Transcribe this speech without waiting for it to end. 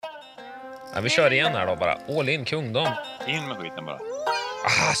Ja, vi kör igen här då bara. All in, kungdom. In med skiten bara.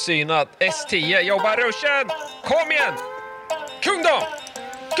 Synat. S10, jobba ruschen! Kom igen! Kungdom!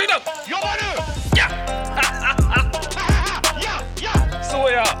 Kungdom! Jobba nu! Ja! Ja! Så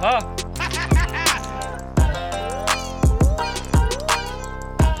ja! Ha.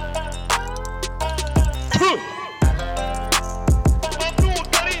 Man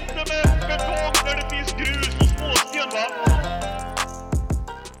bråkar inte med betong när det finns grus och småsten, va?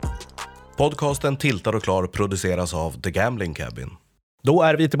 Podcasten Tiltad och Klar produceras av The Gambling Cabin. Då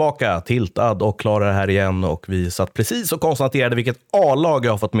är vi tillbaka, Tiltad och Klar är här igen, och vi satt precis och konstaterade vilket A-lag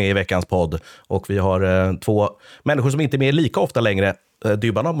jag har fått med i veckans podd. Och vi har två människor som inte är med lika ofta längre.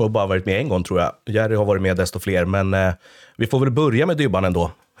 Dybban har bara varit med en gång, tror jag. Jerry har varit med desto fler, men vi får väl börja med Dybban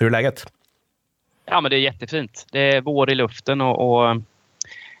ändå. Hur är läget? Ja, men det är jättefint. Det är vår i luften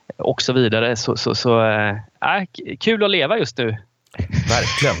och så vidare. Kul att leva just nu.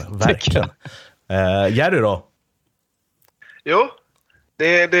 Verkligen, verkligen. Jerry då? Jo,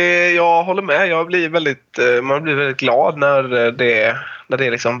 jag håller med. Man blir väldigt glad när det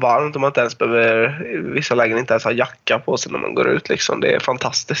är liksom varmt och man inte ens behöver, i vissa lägen inte ens ha jacka på sig när man går ut. Liksom. Det är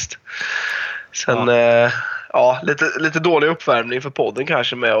fantastiskt. Sen, lite dålig uppvärmning för podden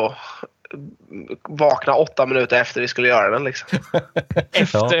kanske med att vakna 8 minuter efter vi skulle göra den. Liksom.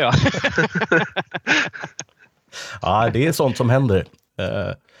 Efter, ja. Ja, det är sånt som händer.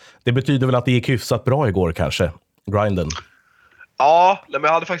 Det betyder väl att det gick hyfsat bra igår kanske, grinden. Ja, men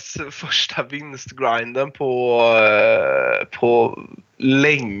jag hade faktiskt första vinstgrinden på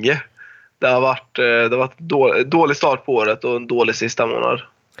länge. Det har varit dålig start på året och en dålig sista månad.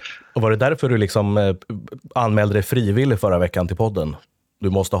 Och var det därför du liksom anmälde dig frivillig förra veckan till podden? Du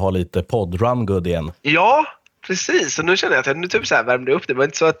måste ha lite podd-run good igen. Ja, precis. Och nu känner jag att jag nu typ så här värmde upp. Det var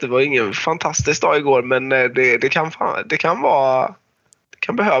inte så att det var ingen fantastisk dag igår, men det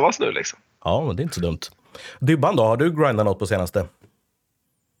kan behövas nu liksom. Ja, men det är inte så dumt. Dybban då, har du grindat något på senaste?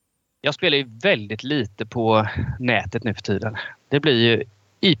 Jag spelar ju väldigt lite på nätet nu för tiden. Det blir ju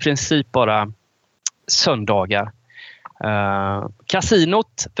i princip bara söndagar.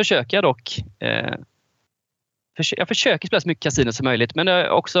 Kasinot försöker jag dock. Jag försöker spela så mycket kasino som möjligt, men det har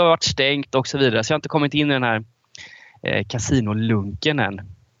också varit stängt och så vidare. Så jag har inte kommit in i den här kasinolunken än.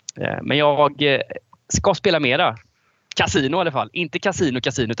 Men jag ska spela mera. Kasino i alla fall. Inte kasino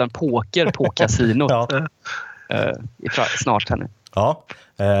utan poker på kasinot. Snart här nu. Ja,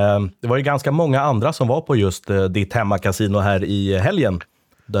 det var ju ganska många andra som var på just ditt hemmakasino här i helgen.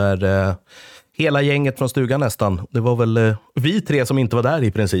 Där hela gänget från stugan nästan. Det var väl vi tre som inte var där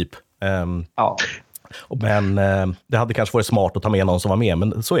i princip. Ja. Men det hade kanske varit smart att ta med någon som var med,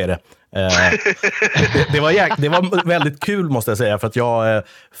 men så är det. Det var väldigt kul måste jag säga, för att jag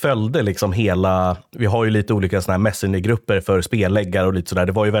följde liksom hela, vi har ju lite olika såna här messengergrupper för spelläggare och lite sådär.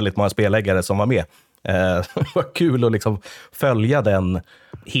 Det var ju väldigt många spelläggare som var med. Det var kul att liksom följa den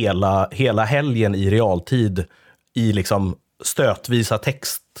hela helgen i realtid i liksom stötvisa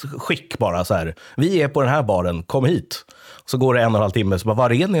textskick bara så här. Vi är på den här baren, kom hit. Så går det 1,5 timme, så bara,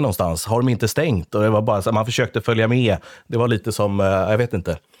 var är ni någonstans? Har de inte stängt? Och det var bara så man försökte följa med. Det var lite som, jag vet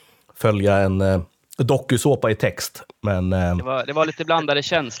inte, följa en dokusåpa i text. Men det var lite blandade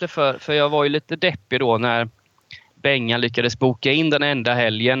känslor för jag var ju lite deppig då när Bengan lyckades boka in den enda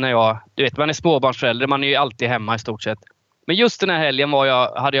helgen när man är småbarnsförälder, man är ju alltid hemma i stort sett. Men just den här helgen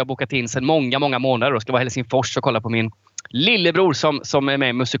hade jag bokat in sedan många månader och skulle vara i Helsingfors och kolla på min lillebror som är med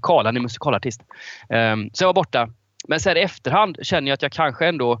i musikal, han är musikalartist. Så jag var borta. Men sen i efterhand känner jag att jag kanske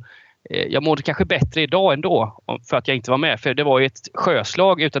ändå, jag mådde kanske bättre idag ändå för att jag inte var med. För det var ju ett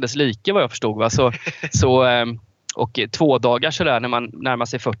sjöslag utan dess like vad jag förstod. Va? Och 2 dagar sådär när man närmar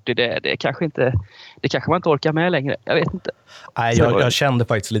sig 40, det kanske man inte orkar med längre. Jag vet inte. Nej, jag kände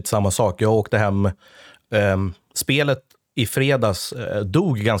faktiskt lite samma sak. Jag åkte hem, spelet i fredags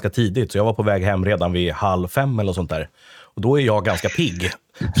dog ganska tidigt, så jag var på väg hem redan vid 4:30 eller sånt där. Och då är jag ganska pigg.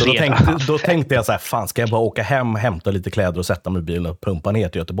 Så då tänkte jag så här, fan ska jag bara åka hem, hämta lite kläder och sätta mig i bilen och pumpa ner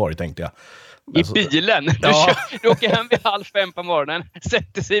till Göteborg, tänkte jag. I bilen? Ja. Du åker hem vid 4:30 på morgonen,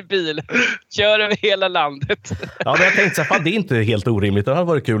 sätter sig i bilen, kör över hela landet. Ja, men jag tänkte så här, fan det är inte helt orimligt. Det hade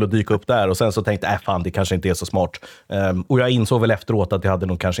varit kul att dyka upp där. Och sen så tänkte jag, fan det kanske inte är så smart. Och jag insåg väl efteråt att det hade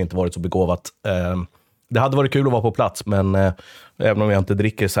nog kanske inte varit så begåvat. Det hade varit kul att vara på plats, men även om jag inte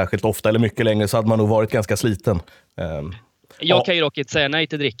dricker särskilt ofta eller mycket längre så hade man nog varit ganska sliten. Jag kan ju dock inte säga nej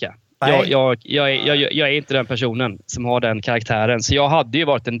till dricka. Jag är inte den personen som har den karaktären. Så jag hade ju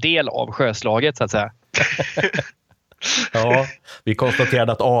varit en del av sjöslaget så att säga. Ja, vi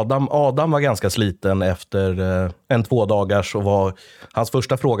konstaterade att Adam var ganska sliten efter en 2 dagars och var hans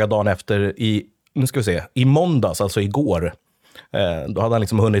första fråga dagen efter i måndags, alltså igår. Då hade han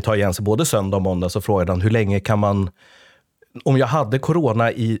liksom hunnit ta igen sig både söndag och måndag. Så frågade han, hur länge kan man... Om jag hade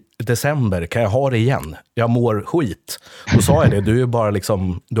corona i december, kan jag ha det igen? Jag mår skit. Då sa jag det, du är bara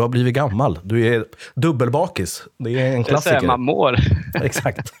liksom... Du har blivit gammal. Du är dubbelbakis. Det är en klassiker. Det är man mår.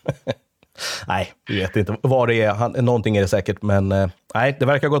 Exakt. Nej, jag vet inte vad det är. Någonting är det säkert, men nej, det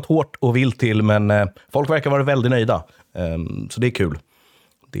verkar ha gått hårt och vilt till, men folk verkar vara väldigt nöjda. Så det är kul.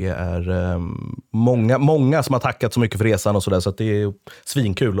 Det är många som har tackat så mycket för resan och sådär, så att det är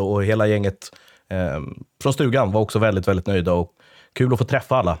svinkul, och hela gänget från stugan var också väldigt, väldigt nöjda, och kul att få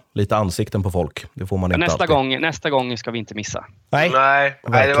träffa alla. Lite ansikten på folk. Det får man inte nästa gång ska vi inte missa. Nej,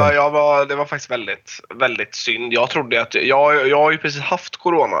 det var faktiskt väldigt, väldigt synd. Jag trodde att jag har ju precis haft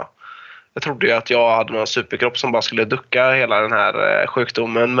corona. Jag trodde ju att jag hade någon superkropp som bara skulle ducka hela den här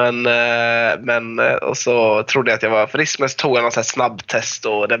sjukdomen. Men och så trodde jag att jag var frisk, men så tog jag någon sån här snabbtest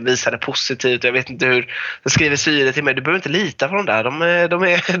och den visade positivt. Jag vet inte hur. Det skriver syre till mig. Du behöver inte lita på dem där.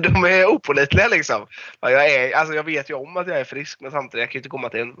 De är opålitliga liksom. Jag vet ju om att jag är frisk, men samtidigt jag kan ju inte komma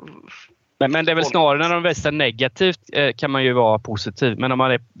till en... Men det är väl snarare när de visar negativt kan man ju vara positiv. Men om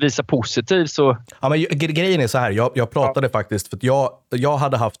man visar positiv så... Ja, men grejen är så här. Jag pratade faktiskt, för att jag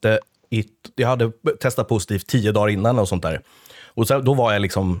hade haft det jag hade testat positivt 10 dagar innan och sånt där. Och så, då var jag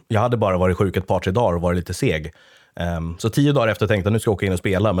liksom, jag hade bara varit sjuk ett par 3 dagar och varit lite seg. Så 10 dagar efter tänkte jag nu ska jag åka in och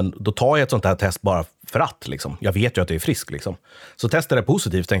spela, men då tar jag ett sånt här test bara för att liksom. Jag vet ju att jag är frisk liksom. Så testade jag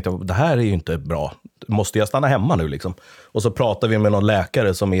positivt, tänkte jag det här är ju inte bra. Måste jag stanna hemma nu liksom? Och så pratade vi med någon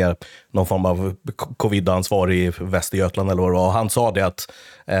läkare som är någon form av covid-ansvarig i Västergötland eller vad det var. Och han sa det att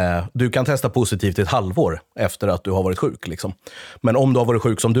du kan testa positivt i ett halvår efter att du har varit sjuk liksom. Men om du har varit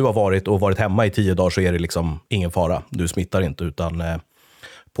sjuk som du har varit och varit hemma i 10 dagar så är det liksom ingen fara. Du smittar inte, utan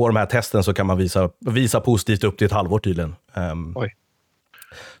på de här testen så kan man visa positivt upp till ett halvår tydligen. Oj.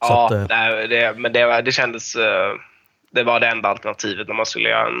 Ja, det kändes... Det var det enda alternativet när man skulle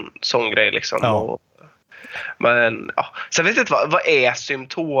göra en sån grej liksom. Ja. Men ja. Sen vet jag inte vad är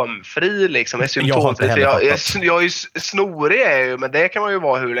symptomfri liksom. Är symptomfri? Jag har inte heller fattat. Jag är ju snorig, men det kan man ju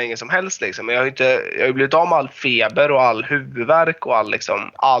vara hur länge som helst liksom. Jag har ju blivit av med all feber och all huvudvärk och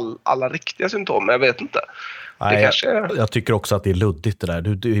alla riktiga symptom. Jag vet inte. Nej, jag tycker också att det är luddigt det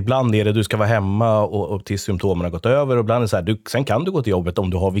där. Ibland är det du ska vara hemma och tills symptomen har gått över. Och ibland är det så här, sen kan du gå till jobbet om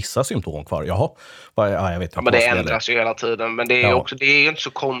du har vissa symptom kvar. Jaha, jag vet inte. Ja, men det ändras ju hela tiden. Men det är ju inte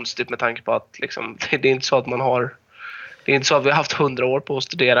så konstigt med tanke på att liksom, det är inte så att man har... Det är inte så att vi har haft 100 år på att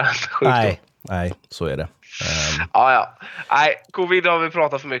studera en sjukdom. Nej, så är det. Ja. Nej, covid har vi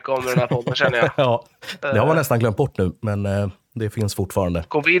pratat för mycket om i den här podden, känner jag. Ja, det har man nästan glömt bort nu, men det finns fortfarande.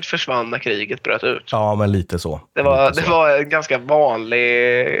 Covid försvann när kriget bröt ut. Ja, men lite så. Det var en ganska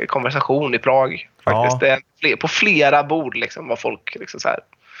vanlig konversation i Prag. Faktiskt. Ja. På flera bord liksom, var folk liksom så här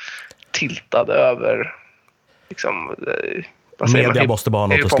tiltade över... Liksom, media måste bara ha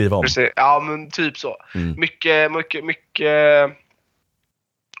något att skriva om. Ja, men typ så.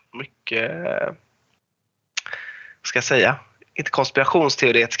 Mycket ska jag säga? Inte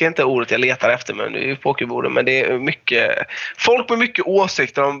konspirationsteoretiska, inte ordet jag letar efter, men det är ju pokerborden, men det är mycket folk med mycket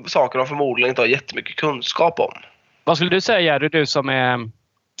åsikter om saker de förmodligen inte har jättemycket kunskap om. Vad skulle du säga, du som är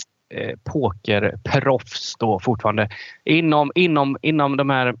pokerproffs då fortfarande inom de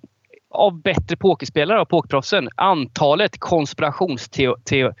här av bättre pokerspelare och pokerproffsen, antalet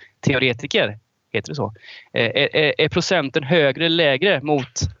konspirationsteoretiker, heter det så, är procenten högre eller lägre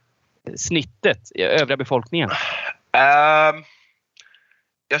mot snittet i övriga befolkningen?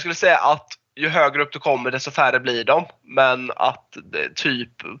 Jag skulle säga att ju högre upp du kommer desto färre blir de. Men att typ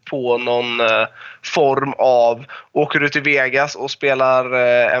på någon form av åker du till Vegas och spelar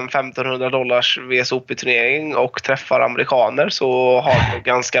en $1,500 VSOP-turnering och träffar amerikaner, så har du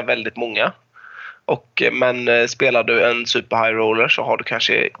ganska väldigt många. Men spelar du en super high roller så har du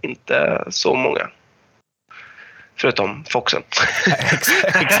kanske inte så många. Förutom Foxen.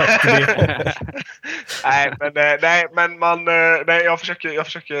 Exakt det. Jag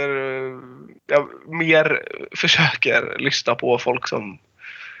försöker lyssna på folk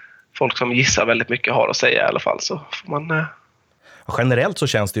som gissar väldigt mycket har att säga i alla fall, så får man... Generellt så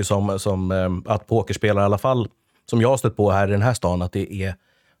känns det ju som att pokerspelare i alla fall, som jag har stött på här i den här stan, att det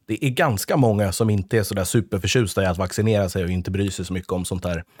är ganska många som inte är så där superförtjusta i att vaccinera sig och inte bryr sig så mycket om sånt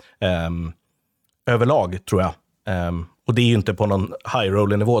där överlag, tror jag. Och det är ju inte på någon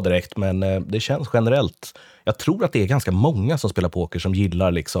high-roller-nivå direkt, men det känns generellt. Jag tror att det är ganska många som spelar poker som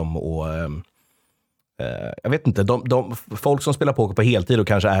gillar liksom, och jag vet inte, folk som spelar poker på heltid och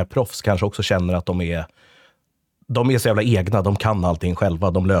kanske är proffs kanske också känner att de är så jävla egna, de kan allting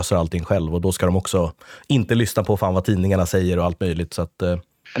själva, de löser allting själv, och då ska de också inte lyssna på fan vad tidningarna säger och allt möjligt, så att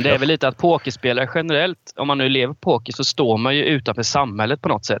Men det är väl lite att pokerspelare generellt, om man nu lever poker, så står man ju utanför samhället på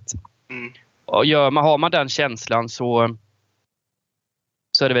något sätt. Och har man den känslan så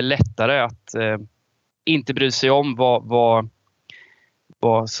är det väl lättare att inte bry sig om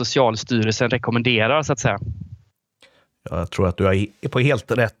vad Socialstyrelsen rekommenderar, så att säga. Jag tror att du är på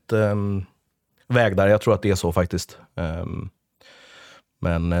helt rätt väg där. Jag tror att det är så faktiskt.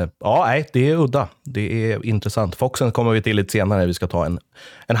 Men det är udda. Det är intressant. Foxen kommer vi till lite senare. Vi ska ta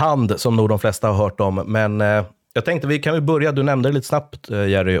en hand som nog de flesta har hört om. Men jag tänkte vi kan börja. Du nämnde lite snabbt,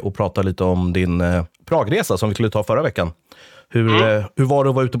 Jerry, och prata lite om din Pragresa som vi skulle ta förra veckan. Hur var det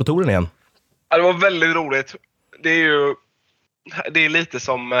att vara ute på touren igen? Ja, det var väldigt roligt. Det är lite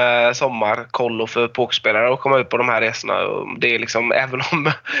som sommarkollo för pokerspelare att komma ut på de här resorna. Det är liksom,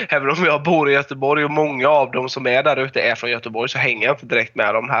 även om jag bor i Göteborg och många av dem som är där ute är från Göteborg, så hänger jag inte direkt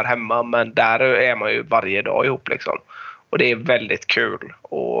med dem här hemma. Men där är man ju varje dag ihop liksom. Och det är väldigt kul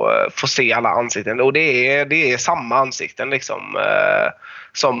att få se alla ansikten. Och det är samma ansikten liksom.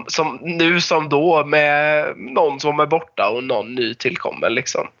 Som nu som då, med någon som är borta och någon ny tillkommen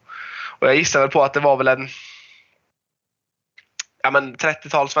liksom. Och jag gissar väl på att det var väl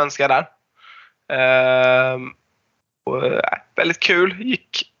 30-tal svenskar där. Väldigt kul.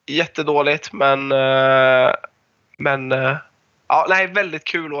 Gick jättedåligt, men väldigt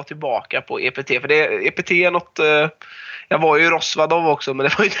kul att vara tillbaka på EPT. För EPT är något... jag var ju i Rosvadov också, men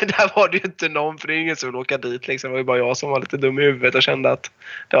där var det ju inte någon, för det är ingen som vill åka dit liksom. Det var ju bara jag som var lite dum i huvudet och kände att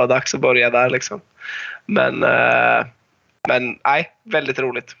det var dags att börja där liksom. Men väldigt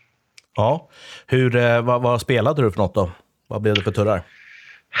roligt. Ja. Vad spelade du för något då? Vad blev det för turrar?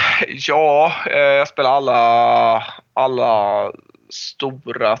 Ja, jag spelade alla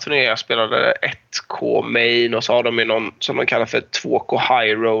stora turneringar. Jag spelade 1K main och så har de ju någon som man kallar för 2K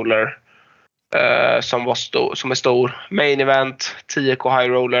high roller som är stor. Main event, 10K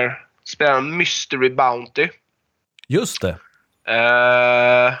high roller. Spelade en Mystery Bounty. Just det.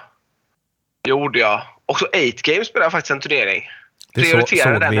 Gjorde jag. Och så 8Games spelade jag faktiskt en turnering.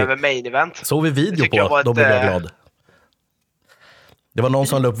 Prioriterade den över main event. Såg vi video på, då blev jag glad. Det var någon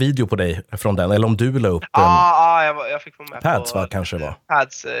som la upp video på dig från den, eller om du la upp den. Jag fick vara med Pads, på va, kanske var.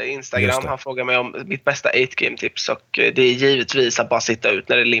 Pads Instagram. Han frågade mig om mitt bästa 8-game-tips, och det är givetvis att bara sitta ut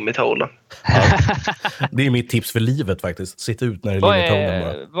när det är limit hole. Ja. Det är mitt tips för livet faktiskt. Sitta ut när det är limit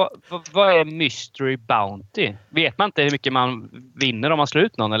hole bara. Vad är Mystery Bounty? Vet man inte hur mycket man vinner om man slår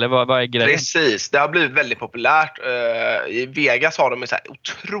ut någon? Eller vad är grejen? Precis, det har blivit väldigt populärt. I Vegas har de så här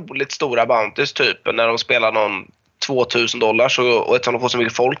otroligt stora bounties typ när de spelar någon $2,000 och eftersom de får så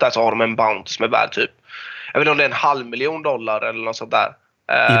mycket folk där så har de en bounty som är värd typ, jag vet inte om det är $500,000 eller något sånt där.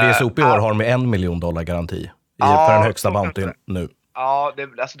 I VSOP i år har de med $1 million garanti för den högsta bountyn nu. Ja, det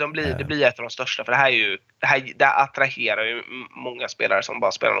blir ett av de största, för det attraherar ju många spelare som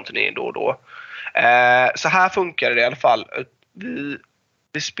bara spelar någon turnering då och då. Så här funkar det i alla fall.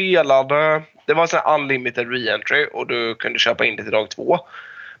 Vi spelade, det var en sån här unlimited re-entry och du kunde köpa in det till dag 2.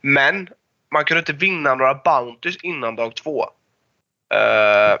 Men man kunde inte vinna några bounties innan dag 2.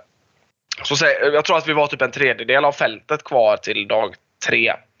 Jag tror att vi var typ en tredjedel av fältet kvar till dag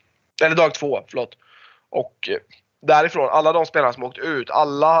 3. Eller dag 2, förlåt. Och därifrån, alla de spelarna som åkt ut,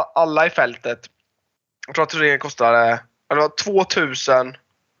 alla i fältet. Jag tror att turneringen kostade 2,000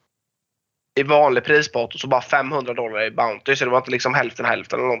 i vanlig prispott och så bara $500 i bounty. Så det var inte liksom hälften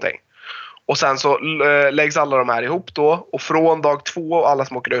eller någonting. Och sen så läggs alla de här ihop då. Och från dag 2, alla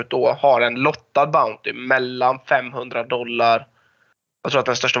som åker ut då, har en lottad bounty mellan $500. Jag tror att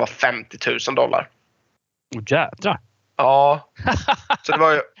den största var $50,000. Jädrar. Ja. Så det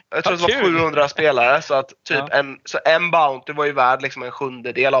var ju, jag tror att det var 700 spelare. Så att typ en bounty var ju värd liksom en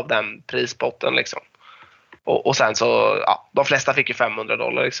sjundedel av den prispotten liksom. Och sen så, de flesta fick ju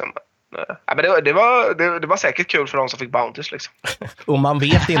 $500 liksom. Ja, men det var säkert kul för de som fick bounties liksom. Och man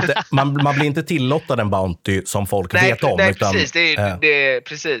vet inte, man blir inte tillåtad en bounty som folk vet om. Nej, precis. Det är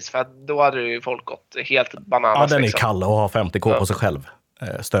precis, för att då hade ju folk gått helt bananas. Ja, den är liksom. kall och har 50k på sig själv.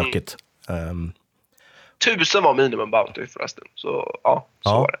 Stökigt. 1000 var minimum bounty förresten. Så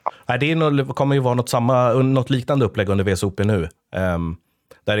var det. Nej, det kommer ju vara något liknande upplägg under VSOP nu.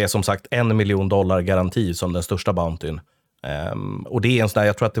 Där det är som sagt $1 million garanti som den största bountyn. Och det är en sån där,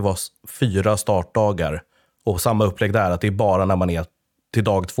 jag tror att det var 4 startdagar och samma upplägg där, att det är bara när man är till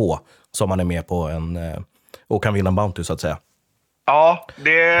dag 2 som man är med på och kan vinna en bounty så att säga. Ja,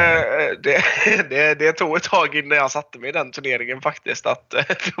 det tog ett tag innan jag satte mig i den turneringen faktiskt att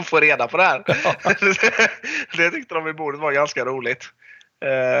få reda på det här. Det tyckte de i bordet var ganska roligt.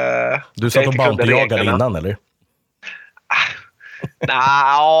 Du satt och bounty-jagade innan eller?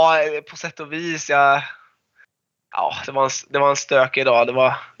 Nej, på sätt och vis. Ja, det var en stökig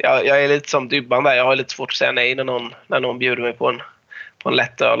dag. Jag är lite som Dybban där. Jag har lite svårt att säga nej när någon bjuder mig på en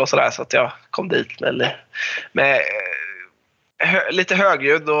lätt öl och sådär. Så att jag kom dit med lite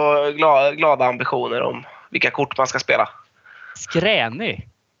högljudd och glada ambitioner om vilka kort man ska spela. Skränig.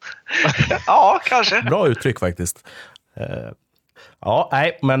 Ja, kanske. Bra uttryck faktiskt. Ja,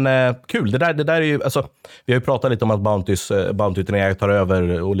 nej, men kul. Det där är ju, alltså, vi har ju pratat lite om att Bounty-turneringar tar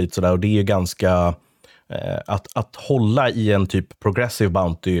över och lite sådär. Och det är ju ganska, att hålla i en typ progressive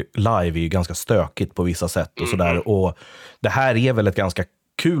Bounty live är ju ganska stökigt på vissa sätt och sådär. Och det här är väl ett ganska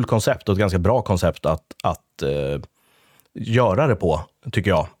kul koncept och ett ganska bra koncept att göra det på, tycker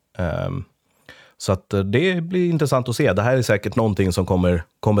jag. Så att det blir intressant att se. Det här är säkert någonting som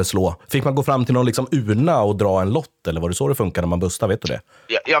kommer slå. Fick man gå fram till någon liksom urna och dra en lott? Eller var det så det funkar när man bustar? Vet du det?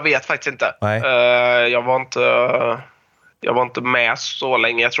 Jag vet faktiskt inte. Nej. Jag var inte med så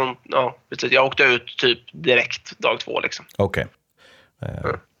länge. Jag tror jag åkte ut typ direkt dag 2 liksom. Okej.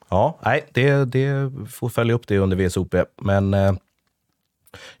 Ja, nej, det får följa upp det under VSOP. Men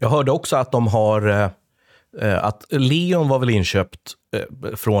jag hörde också att de har att Leon var väl inköpt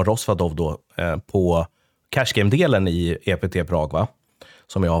från Rosvadov då på Cash Game-delen i EPT Prag, va?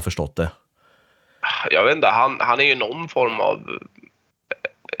 Som jag har förstått det. Jag vet inte, han är ju någon form av...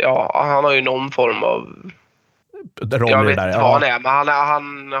 Ja, han har ju någon form av... Jag vet inte vad han är, men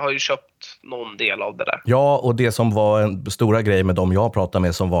han har ju köpt någon del av det där. Ja, och det som var en stora grej med dem jag pratade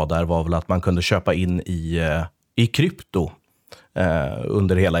med som var där var väl att man kunde köpa in i krypto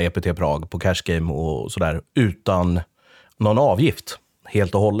under hela EPT Prag på Cash Game och sådär utan någon avgift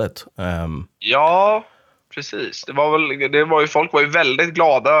helt och hållet. Ja, precis. Folk var ju väldigt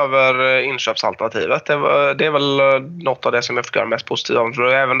glada över inköpsalternativet. Det är väl något av det som jag fick göra mest positivt om.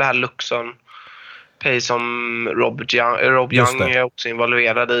 För även det här Luxon Pay som Rob Young är också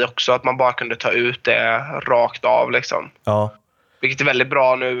involverad i också. Att man bara kunde ta ut det rakt av liksom. Ja. Vilket är väldigt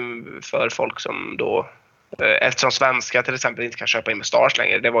bra nu för folk som då... Eftersom svenska till exempel inte kan köpa in med Stars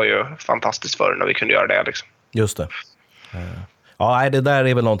längre. Det var ju fantastiskt förr när vi kunde göra det liksom. Just det. Ja, det där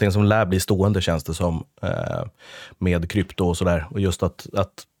är väl någonting som lär bli stående, känns det som, med krypto och sådär. Och just att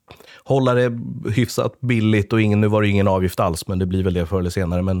hålla det hyfsat billigt och nu var det ingen avgift alls, men det blir väl det förr eller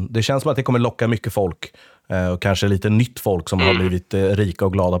senare. Men det känns som att det kommer locka mycket folk och kanske lite nytt folk som har blivit rika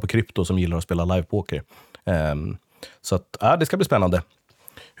och glada på krypto som gillar att spela livepoker. Så att, det ska bli spännande.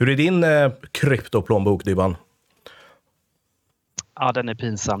 Hur är din kryptoplånbok, Dybban? Ja, den är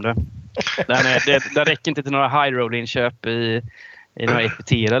pinsam. Den räcker inte till några high roll-inköp i några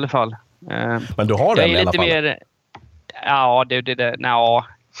EPT i alla fall. Men du har den i alla fall? Mer, ja,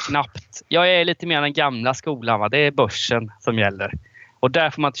 knappt. Jag är lite mer den gamla skolan. Va? Det är börsen som gäller. Och där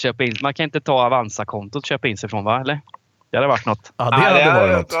får man inte köpa in. Man kan inte ta Avanza-kontot och köpa in sig från, va? Eller? Det hade varit något. Ja, det hade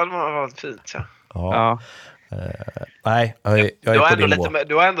varit något. Det hade varit fint, ja. Nej, jag är på din nivå.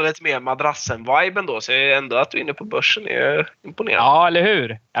 Du har ändå lite mer madrassen-viben då, så ändå att du är inne på börsen är imponerande. Ja, eller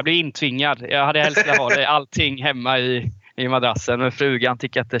hur? Jag blir intvingad. Jag hade helst velat ha allting hemma i madrassen, men frugan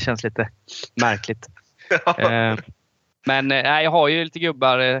tycker att det känns lite märkligt. Men jag har ju lite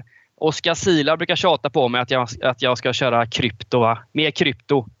gubbar. Oskar Sila brukar tjata på mig att jag ska köra krypto, va? Mer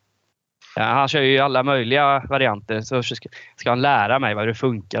krypto. Ja, han kör ju alla möjliga varianter, så ska han lära mig vad det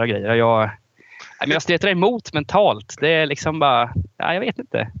funkar och grejer. Men jag stretar emot mentalt. Det är liksom bara... Ja, jag vet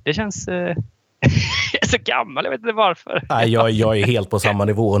inte. Det känns... jag är så gammal, jag vet inte varför. Nej, jag är helt på samma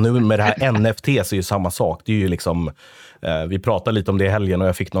nivå. Och nu med det här NFT så är ju samma sak. Det är ju liksom... vi pratade lite om det i helgen och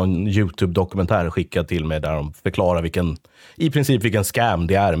jag fick någon YouTube-dokumentär skickad till mig där de förklarar i princip vilken scam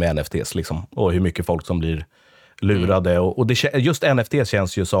det är med NFTs. Liksom, och hur mycket folk som blir lurade. Och just NFT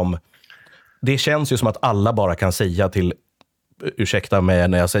känns ju som... Det känns ju som att alla bara kan säga till... Ursäkta mig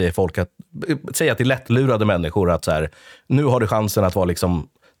när jag säger säga till lättlurade människor att så här, nu har du chansen att vara liksom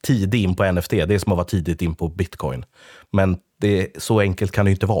tidig in på NFT. Det är som att vara tidigt in på Bitcoin. Men så enkelt kan det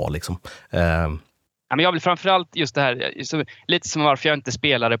ju inte vara liksom. Men jag vill framförallt just det här, lite som varför jag inte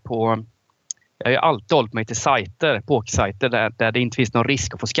spelade på... Jag har ju alltid hållit mig till pokersajter där det inte finns någon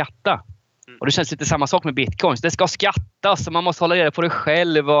risk att få skatta. Och det känns lite samma sak med Bitcoin. Det ska skattas och man måste hålla reda på det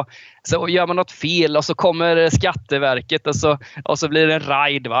själv. Och så gör man något fel och så kommer Skatteverket och så blir det en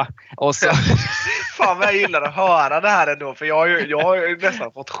raid, va? Och så... Fan vad jag gillar att höra det här ändå. För jag har ju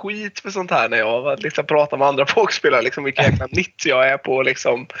nästan fått skit för sånt här när jag liksom pratar med andra pokerspelare. Liksom, vilka jäkla nitt jag är på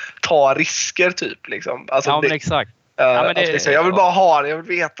liksom, ta risker typ. Liksom. Alltså, men exakt. Jag vill bara jag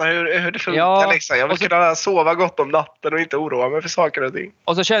vill veta hur det funkar. Liksom. Jag vill kunna sova gott om natten och inte oroa mig för saker och ting.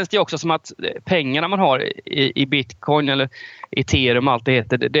 Och så känns det också som att pengarna man har i Bitcoin eller Ethereum, allt det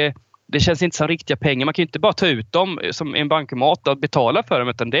heter, det känns inte som riktiga pengar. Man kan ju inte bara ta ut dem som en bankomat och betala för dem,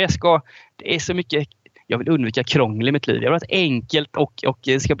 utan det är så mycket Jag vill undvika krångel i mitt liv. Jag vill ha ett enkelt och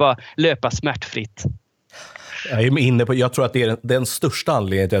det ska bara löpa smärtfritt. Jag är inne på, jag tror att det är den största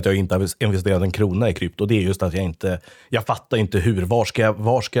anledningen till att jag inte har investerat en krona i krypto. Det är just att jag fattar inte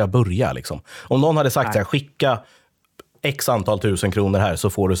var ska jag börja liksom. Om någon hade sagt så här, skicka x antal 1000 kronor här så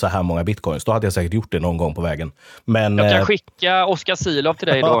får du så här många bitcoins. Då hade jag säkert gjort det någon gång på vägen. Men, jag kan skicka Oskar Silov till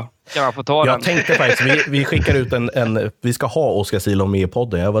dig då. Kan man få ta den? Jag tänkte faktiskt, vi skickar ut vi ska ha Oskar Silov med i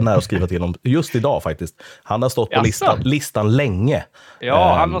podden. Jag var nära att skriva till honom just idag faktiskt. Han har stått på listan länge.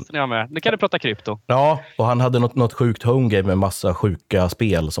 Ja, han måste ni ha med. Nu kan du prata krypto. Ja, och han hade något sjukt homegame med massa sjuka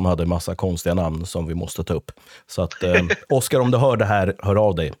spel som hade massa konstiga namn som vi måste ta upp. Så att Oskar, om du hör det här, hör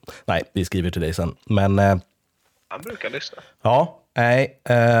av dig. Nej, vi skriver till dig sen. Men han brukar lyssna. Ja, nej,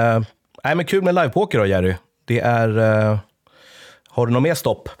 men kul med livepoker då, Jerry. Det är... har du något mer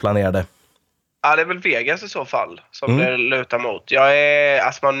stopp planerade? Ja, det är väl Vegas i så fall som det lutar mot.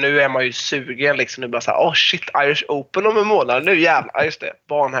 Nu är man ju sugen liksom. Nu bara såhär, shit, Irish Open om en månad. Nu jävlar, just det.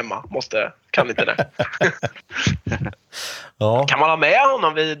 Barn hemma, kan inte det. Ja. Kan man ha med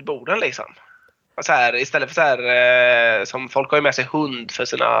honom vid borden liksom? Så här, istället för så här, som folk har ju med sig hund för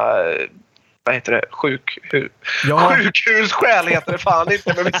sina... Vad heter det? Sjukhusskäl heter det fan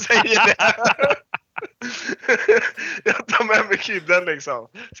inte, men vi säger det. Jag tar med mig kidden liksom.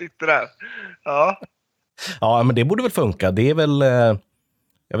 Sitter där. Ja, men det borde väl funka. Det är väl...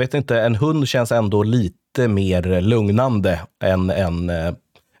 jag vet inte, en hund känns ändå lite mer lugnande än en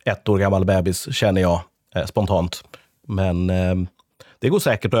 1 år gammal bebis, känner jag spontant. Men det går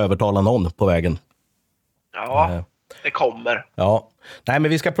säkert att övertala någon på vägen. Ja, det kommer. Ja. Nej,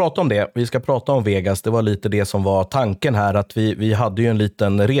 men vi ska prata om det. Vi ska prata om Vegas. Det var lite det som var tanken här. Att vi hade ju en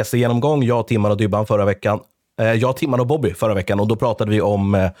liten resegenomgång, jag, Timman och Dybban förra veckan. Jag, Timman och Bobby förra veckan. Och då pratade vi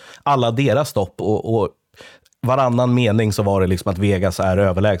om alla deras stopp. Och varannan mening så var det liksom att Vegas är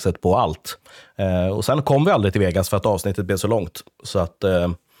överlägset på allt. Och sen kom vi aldrig till Vegas för att avsnittet blev så långt. Så att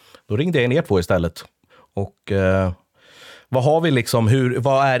då ringde jag ner på istället. Och... vad har vi liksom,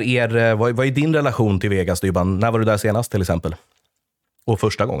 vad är din relation till Vegas, Dybban? När var du där senast till exempel? Och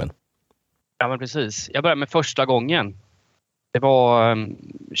första gången? Ja, men precis. Jag började med första gången. Det var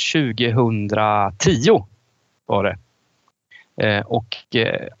 2010 var det. Och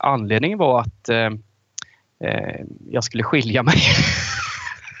anledningen var att jag skulle skilja mig.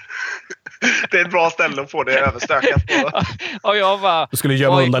 Det är ett bra ställe att få det överstökat på. Ja, jag bara, du skulle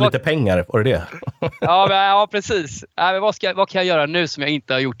gömma undan lite pengar, var det det? Ja, precis. Vad kan jag göra nu som jag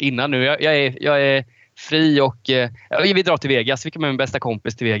inte har gjort innan nu? Jag är fri och vi drar till Vegas. Vi kan med min bästa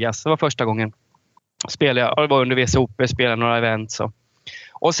kompis till Vegas. Det var första gången. Jag var under WSOP, spelade några event.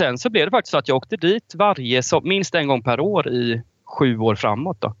 Och sen så blev det faktiskt så att jag åkte dit minst en gång per år i 7 år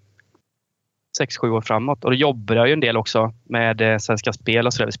framåt då. 6-7 år framåt. Och då jobbar jag ju en del också med Svenska Spel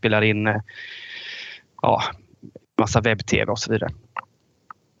och så där. Vi spelar in massa webb-tv och så vidare.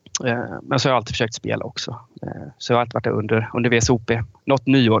 Men så har jag alltid försökt spela också. Så jag har alltid varit under VSOP.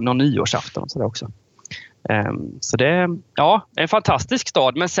 Någon nyårsafton och så där också. Så det är en fantastisk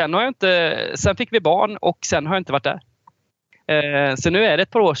stad. Men sen fick vi barn och sen har jag inte varit där. Så nu är det ett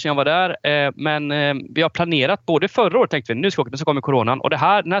par år sedan jag var där. Men vi har planerat både förra året tänkte vi, nu ska vi åka, men så kommer coronan. Och den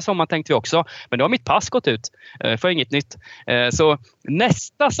här sommaren tänkte vi också. Men då har mitt pass gått ut. För inget nytt. Så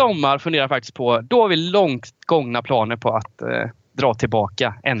nästa sommar funderar jag faktiskt på, då har vi långt gångna planer på att dra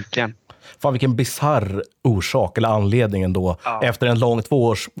tillbaka, äntligen. Fan, vilken bizarr orsak eller anledning då efter en lång 2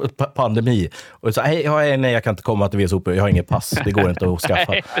 års pandemi. Och så, nej, jag kan inte komma till VSOP, jag har inget pass, det går inte att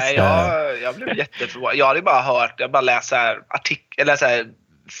skaffa. Nej, jag blev jätteförvånad. Jag hade bara hört, jag bara läst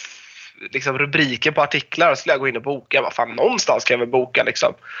liksom rubriker på artiklar och skulle jag gå in och boka. Vad fan, någonstans ska jag väl boka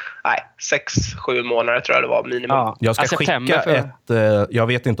liksom. Nej, 6-7 månader tror jag det var minimum. Ja, jag ska skicka jag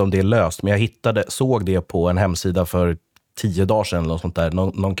vet inte om det är löst, men jag såg det på en hemsida för 10 dagar sedan eller något sånt där.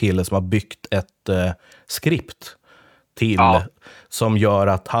 Någon kille som har byggt ett skript till som gör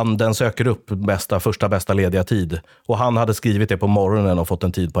att den söker upp första bästa lediga tid. Och han hade skrivit det på morgonen och fått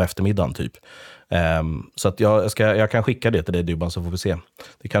en tid på eftermiddagen typ. Så att jag kan skicka det till dig, Dybban, så får vi se.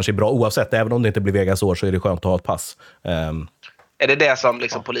 Det kanske är bra oavsett, även om det inte blir Vegas år så är det skönt att ha ett pass. Är det som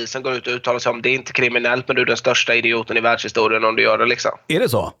liksom polisen går ut och uttalar sig om? Det är inte kriminellt, men du är den största idioten i världshistorien om du gör det liksom. Är det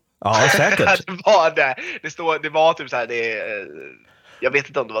så? Ja, säkert. Det var det. Det var typ så här, jag vet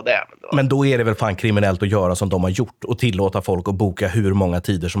inte om det var det. Men då är det väl fan kriminellt att göra som de har gjort och tillåta folk att boka hur många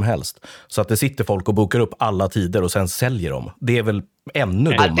tider som helst. Så att det sitter folk och bokar upp alla tider och sen säljer dem. Det är väl ännu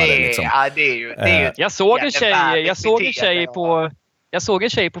dummare liksom. Det är ju jag såg en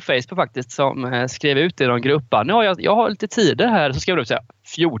tjej på Facebook faktiskt som skrev ut i någon grupp. Nu har jag har lite tider här, så skrev du upp så här,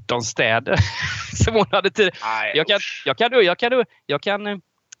 14 städer som hon hade tid.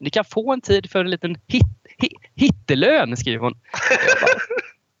 Ni kan få en tid för en liten Hittelön, skriver hon.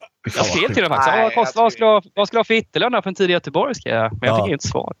 Jag skrev till henne faktiskt. Vad skulle jag ha för hittelön här för en tid i Göteborg? Men jag fick inget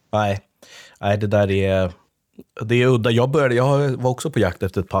svar. Nej, det där är udda. Jag var också på jakt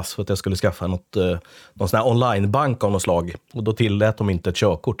efter ett pass för att jag skulle skaffa någon sån här onlinebank av något slag. Och då tillät de inte ett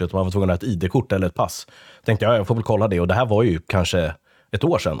körkort, utan man var tvungen att ha ett ID-kort eller ett pass. Tänkte jag får väl kolla det. Och det här var ju kanske ett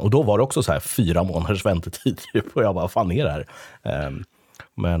år sedan. Och då var det också så här 4 månaders väntetid. Och jag bara, fan är det här?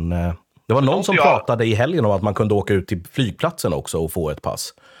 Men det var någon som pratade i helgen om att man kunde åka ut till flygplatsen också och få ett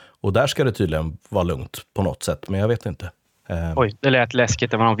pass. Och där ska det tydligen vara lugnt på något sätt, men jag vet inte. Oj, det lät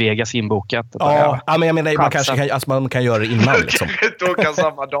läskigt när man har Vegas inbokat. Ja, men jag menar, man kan göra det innan. Liksom. Man kan inte åka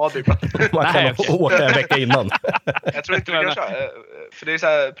samma dag. Man kan åka en vecka innan. Jag tror inte det kanske, för det är så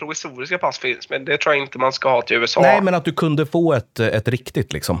här, provisoriska pass finns, men det tror jag inte man ska ha till USA. Nej, men att du kunde få ett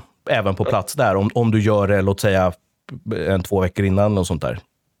riktigt, liksom, även på plats där. Om du gör det, låt säga, 2 veckor innan och sånt där.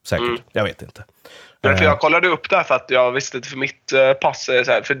 Säkert, jag vet inte. För jag kollade upp det här för att jag visste inte för mitt pass. Så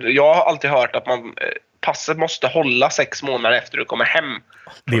här, för jag har alltid hört att passet måste hålla 6 månader efter du kommer hem.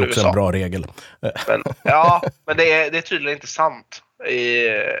 Det är också USA. En bra regel. Men det är tydligen inte sant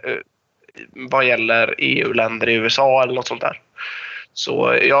vad gäller EU-länder i USA eller något sånt där.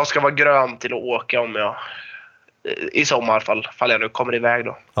 Så jag ska vara grön till att åka om jag i sommar fall jag nu kommer iväg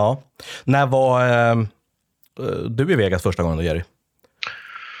då. Ja. När var du i Vegas första gången då, Jerry?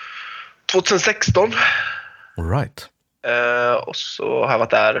 2016. All right. Och så har jag varit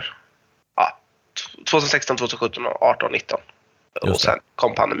där 2016, 2017, 18, 19. Och sen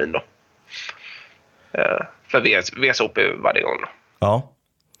kom pandemin då. För VSOP varje gång då. Ja.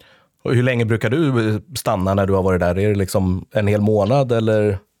 Och hur länge brukar du stanna när du har varit där? Är det liksom en hel månad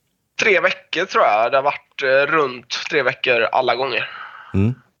eller? 3 veckor tror jag. Det har varit runt 3 veckor alla gånger.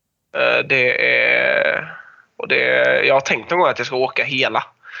 Mm. Jag har tänkt någon gång att jag ska åka hela.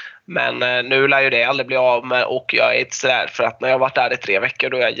 Men nu lär ju det aldrig bli av med, och jag är inte så där, för att när jag har varit där i 3 veckor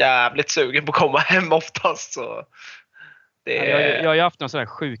då är jag jävligt sugen på att komma hem oftast. Så jag har ju haft någon sån här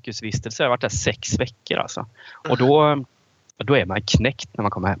sjukhusvistelse. Jag har varit där 6 veckor alltså. Och då är man knäckt när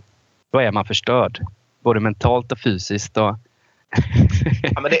man kommer hem. Då är man förstörd. Både mentalt och fysiskt. Och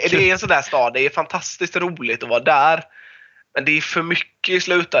ja, men det är en sån där stad. Det är fantastiskt roligt att vara där. Men det är för mycket i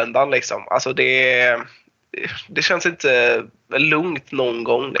slutändan liksom. Alltså det känns inte lugnt någon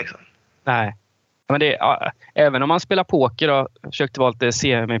gång liksom. Nej. Men även om man spelar poker och försökte vara lite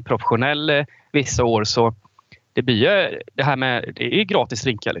semi-professionell vissa år, så det blir ju det här med, det är ju gratis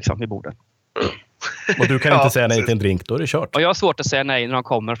drinkar liksom i borden. Och du kan inte säga nej till en drink, då är det kört. Och jag har svårt att säga nej när de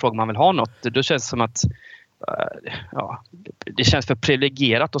kommer och frågar om man vill ha något. Då känns det som att det känns för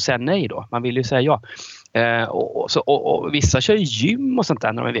privilegierat att säga nej då. Man vill ju säga ja. Och vissa kör gym och sånt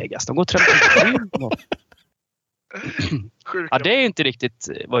där när de är i Vegas. De går och tränar gym. Ja, det är inte riktigt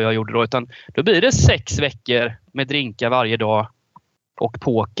vad jag gjorde då, utan då blir det 6 veckor med drinkar varje dag och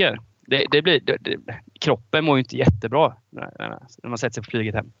poker. Kroppen mår ju inte jättebra när man sätter sig på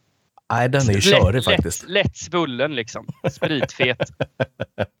flyget hem. Nej, den är ju körig faktiskt. Lätt svullen liksom. Spritfet.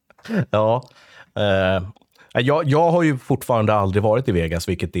 Ja. Jag har ju fortfarande aldrig varit i Vegas,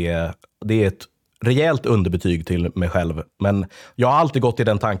 vilket det är ett rejält underbetyg till mig själv. Men jag har alltid gått i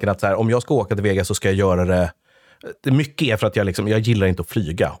den tanken att så här, om jag ska åka till Vegas så ska jag göra det. Det mycket är för att jag gillar inte att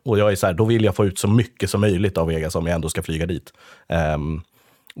flyga. Och jag är så här, då vill jag få ut så mycket som möjligt av Vegas om jag ändå ska flyga dit.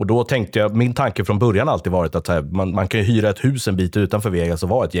 Och då tänkte jag, min tanke från början har alltid varit att så här, man kan ju hyra ett hus en bit utanför Vegas och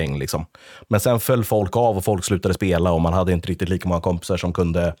vara ett gäng liksom. Men sen föll folk av och folk slutade spela och man hade inte riktigt lika många kompisar som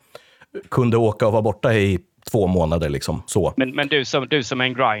kunde åka och vara borta i 2 månader liksom. Så. Men du som är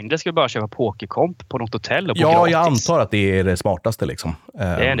en grinder ska bara köpa pokerkomp på något hotell och bo gratis. Ja, jag antar att det är det smartaste liksom. Det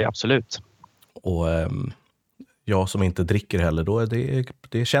är det absolut. Och jag som inte dricker heller, då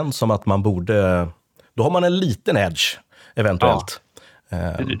det känns som att man borde, då har man en liten edge eventuellt.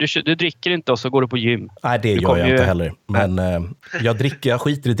 Ja. Du dricker inte och så går du på gym. Nej, det gör jag inte heller. Men jag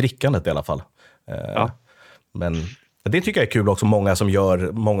skiter i drickandet i alla fall. Men det tycker jag är kul också,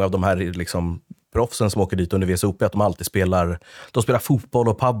 många av de här liksom proffsen som åker dit under VSOP, att de alltid spelar fotboll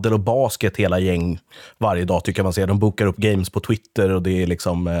och paddel och basket hela gäng varje dag, tycker man ser. De bokar upp games på Twitter och det är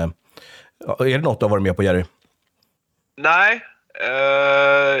liksom är det något du har varit med på, Jerry? Nej,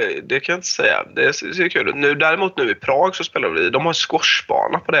 det kan jag inte säga. Det är kul. Däremot nu i Prag så spelar vi. De har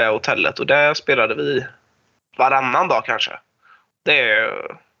squashbana på det hotellet och där spelade vi varannan dag kanske. Det är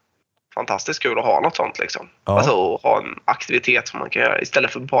fantastiskt kul att ha något sånt liksom. Ja. Alltså att ha en aktivitet som man kan göra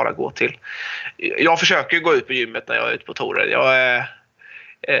istället för att bara gå till. Jag försöker ju gå ut på gymmet när jag är ute på touren.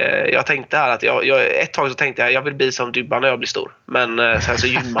 Jag tänkte här att ett tag så tänkte jag vill bli som Dybban när jag blir stor. Men sen så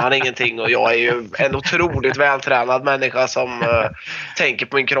gymmar han ingenting och jag är ju en otroligt vältränad människa som tänker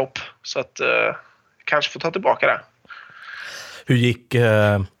på min kropp. Så att kanske få ta tillbaka det. Hur gick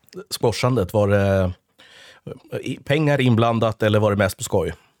squashandet? Var det pengar inblandat eller var det mest på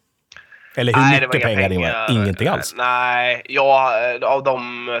skoj? Eller hur mycket pengar inblandat? Ingenting alls? Nej, av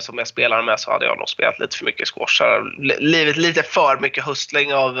de som jag spelar med så hade jag nog spelat lite för mycket squash. Livet lite för mycket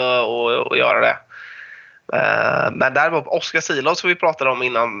hustling av att göra det. Men däremot Oskar Silos som vi pratade om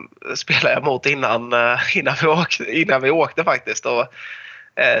innan spelade jag mot innan vi åkte faktiskt. Och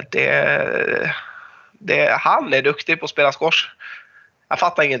han är duktig på att spela squash. Jag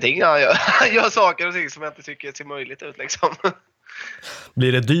fattar ingenting. Han gör saker och ting som jag inte tycker ser möjligt ut liksom.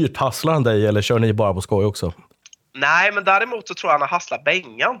 Blir det dyrt? Hasslar han dig eller kör ni bara på skoj också? Nej, men däremot så tror jag han har hasslat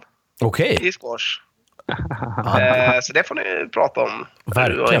Bengan. Okej. I squash. Så det får ni prata om.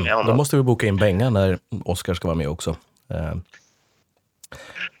 Verkligen. Då måste vi boka in Bengan när Oskar ska vara med också.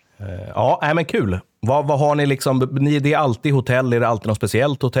 Ja, men kul. Vad har ni liksom? Det är alltid hotell? Är det alltid något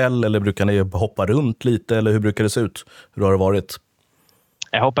speciellt hotell? Eller brukar ni hoppa runt lite? Eller hur brukar det se ut? Hur har det varit?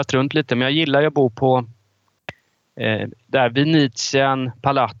 Jag har hoppat runt lite, men jag gillar att bo på där Venetian,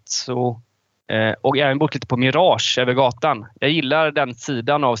 Palazzo och även bott lite på Mirage över gatan. Jag gillar den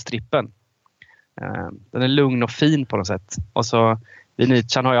sidan av strippen. Den är lugn och fin på något sätt. Och så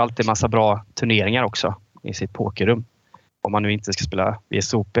Venetian har ju alltid massa bra turneringar också i sitt pokerrum. Om man nu inte ska spela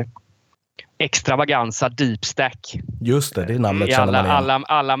VSOP. Extravaganza Deep Stack. Just det är namnet. I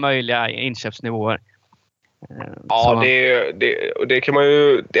alla möjliga inköpsnivåer. Ja, det kan man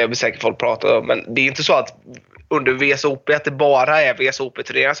ju... Det är väl säkert folk pratar om. Men det är inte så att under VSOP att det bara är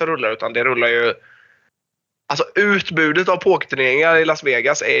VSOP-turneringar som rullar. Utan det rullar ju... Alltså utbudet av pokerturneringar i Las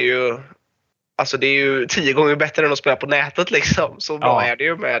Vegas är ju... Alltså det är ju 10 gånger bättre än att spela på nätet liksom. Så bra är det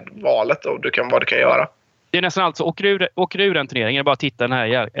ju med valet och vad du kan göra. Det är nästan alltså, åker ur en turnering, bara titta den här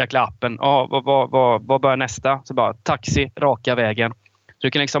jäkla appen. Vad börjar nästa? Så bara taxi, raka vägen. Så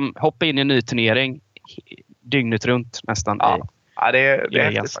du kan liksom hoppa in i en ny turnering dygnet runt nästan. Ja, det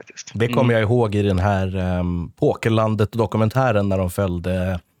är häftigt faktiskt. Det kommer jag ihåg i den här Pokerlandet-dokumentären när de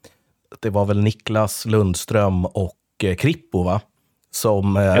följde, det var väl Niklas Lundström och Krippo va?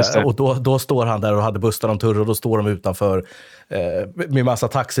 Och då står han där och hade bussat om turr och då står de utanför med massa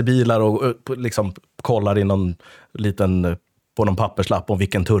taxibilar och liksom kollar i någon liten på någon papperslapp om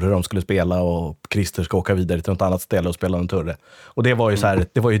vilken turre de skulle spela och Christer ska åka vidare till något annat ställe och spela en turre. Och det var ju så här,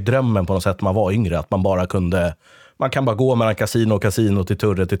 det var ju drömmen på något sätt när man var yngre, att man bara kunde, man kan bara gå mellan kasino till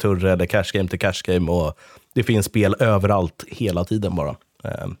turre eller cash game till cash game och det finns spel överallt hela tiden bara.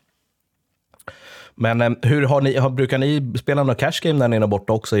 Men brukar ni spela några cash game när ni är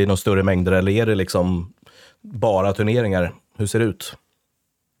borta också i några större mängder eller är det liksom bara turneringar? Hur ser det ut?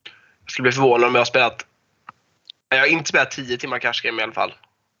 Jag skulle bli förvånad om jag har inte spelat 10 timmar cash game i alla fall.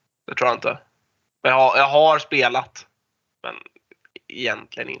 Det tror jag inte. Men jag har spelat. Men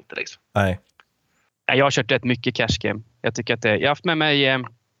egentligen inte liksom. Nej. Jag har kört rätt mycket cash game. Jag tycker att jag har haft med mig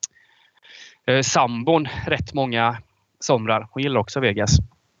sambon rätt många somrar. Hon gillar också Vegas.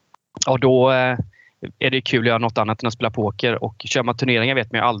 Och då är det kul att göra något annat än att spela poker. Och kör man turneringar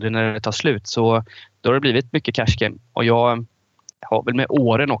vet man ju aldrig när det tar slut. Så då har det blivit mycket cash game. Och jag har väl med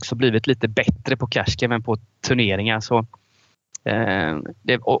åren också blivit lite bättre på cash game än på turneringar. Så,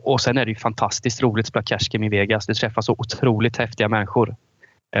 och sen är det ju fantastiskt roligt att spela cash game i Vegas. Du träffar så otroligt häftiga människor.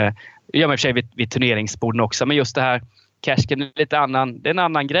 Det gör man i och för sig vid turneringsborden också. Men just det här cash game är det är en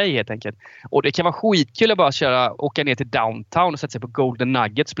annan grej helt enkelt. Och det kan vara skitkul att bara åka ner till downtown och sätta sig på Golden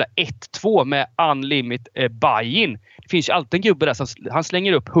Nugget och spela 1-2 med unlimited buy-in. Det finns ju alltid en gubbe där som han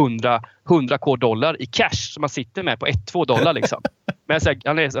slänger upp 100k dollar i cash som man sitter med på 1-2 dollar liksom. Men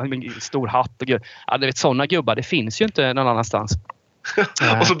han är en stor hatt och du vet sådana gubbar, det finns ju inte någon annanstans.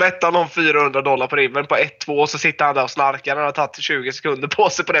 Och så bettar någon $400 på riven på 1-2 och så sitter han där och snarkar och har tagit 20 sekunder på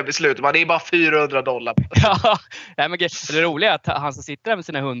sig på det beslutet. Men det är bara $400. Ja, men det roliga är att han som sitter där med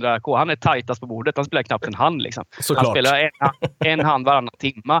sina 100k, han är tajtast på bordet. Han spelar knappt en hand liksom. Såklart. Han spelar en hand varannan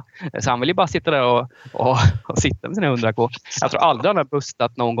timma. Så han vill ju bara sitta där och sitta med sina 100k. Jag tror aldrig han har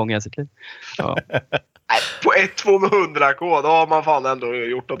bustat någon gång i sitt liv. Ja. På 1-2 med 100k, då har man fan ändå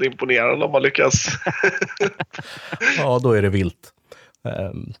gjort något imponerande om man lyckas. Ja, då är det vilt.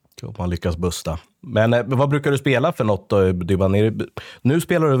 Om man lyckas busta. Men vad brukar du spela för något då? Nu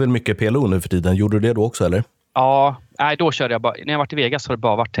spelar du väl mycket PLO nu för tiden? Gjorde du det då också eller? Ja, nej, då körde jag bara. När jag varit i Vegas har det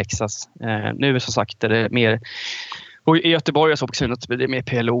bara varit Texas. Nu som sagt är det mer. Och i Göteborg så också det är mer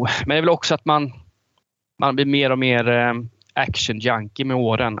PLO. Men det är väl också att man blir mer och mer action junkie med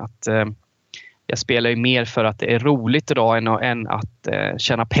åren. Att jag spelar ju mer för att det är roligt idag än att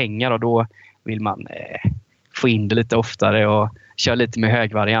tjäna pengar och då vill man få in det lite oftare och köra lite med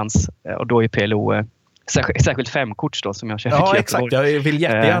högvarians. Och då är PLO Särskilt femkorts då som jag kör. Ja, exakt. Jag vill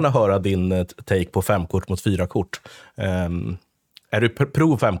jättegärna höra din take på femkort mot 4-kort. Är du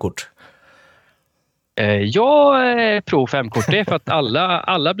pro femkort? Jag är pro femkort. Det är för att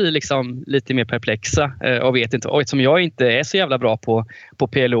alla blir liksom lite mer perplexa och vet inte. Och eftersom jag inte är så jävla bra på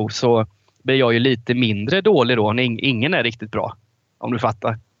PLO så blir jag ju lite mindre dålig då. Ingen är riktigt bra, om du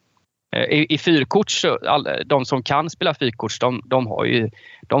fattar. I fyrkort, de som kan spela fyrkort,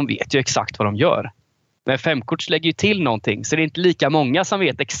 de vet ju exakt vad de gör. Men femkort lägger ju till någonting. Så det är inte lika många som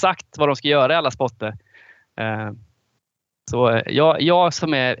vet exakt vad de ska göra i alla spotter. Så jag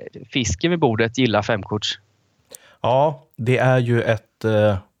som är fisken vid bordet gillar femkort. Ja, det är ju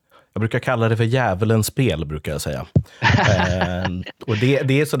jag brukar kalla det för djävulens spel, brukar jag säga. Och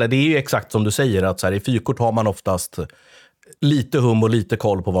det är sådär, det är ju exakt som du säger, att så här, i fyrkort har man oftast lite hum och lite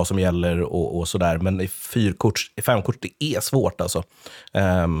koll på vad som gäller och sådär. Men i femkort, det är svårt alltså.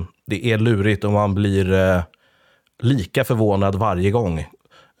 Det är lurigt och man blir lika förvånad varje gång.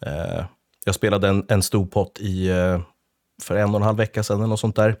 Jag spelade en stor pott för 1,5 vecka sedan eller något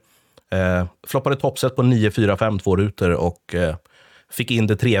sånt där. Floppade toppset på 9-4-5 2 rutor och fick in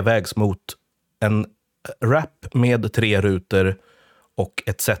det trevägs mot en wrap med 3 rutor och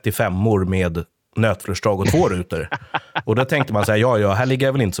ett set i 5-or med nötflörsdrag och 2 rutor. Och då tänkte man så här, ja, här ligger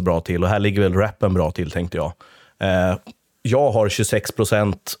jag väl inte så bra till och här ligger väl rappen bra till, tänkte jag. Jag har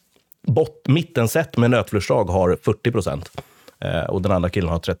 26%, mittenset med nötflörsdrag har 40%. Och den andra killen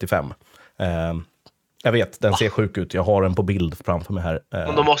har 35%. Jag vet, den ser sjuk ut. Jag har den på bild framför mig här.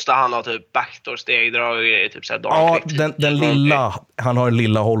 Och då måste han ha typ backdoor-stegdrag och grejer, typ så här. Ja, den lilla, han har en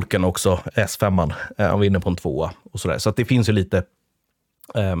lilla holken också, S5. Han vinner på en 2 och sådär. Så att det finns ju lite.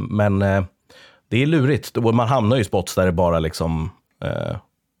 Men det är lurigt. Man hamnar ju i spots där det bara liksom,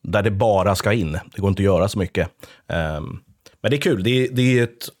 där det bara ska in. Det går inte att göra så mycket. Men det är kul. Det är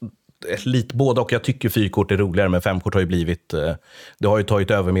lite både, och jag tycker fyrkort är roligare, men femkort har ju blivit, det har ju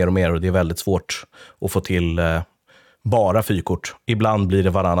tagit över mer och mer och det är väldigt svårt att få till bara fyrkort. Ibland blir det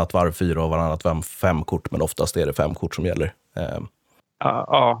varannat varv 4 och varannat varv 5-kort, men oftast är det 5-kort som gäller.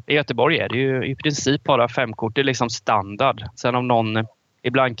 Ja, i Göteborg är det ju i princip bara 5-kort. Det är liksom standard. Sen om någon,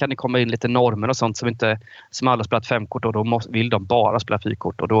 ibland kan det komma in lite normer och sånt som alla spelat 5-kort och då vill de bara spela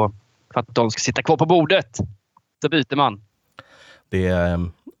fyrkort och då, för att de ska sitta kvar på bordet, så byter man.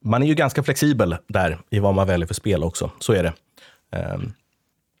 Man är ju ganska flexibel där i vad man väljer för spel också. Så är det.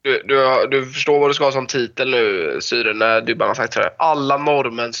 Du förstår vad du ska ha som titel nu, Syren, när Dybban har sagt så här: alla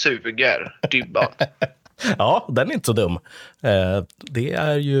normen suger, Dybban. Ja, den är inte så dum. Det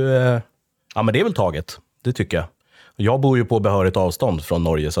är ju... Ja, men det är väl taget. Det tycker jag. Jag bor ju på behörigt avstånd från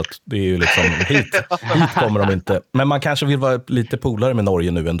Norge, så att det är ju liksom hit kommer de inte. Men man kanske vill vara lite polare med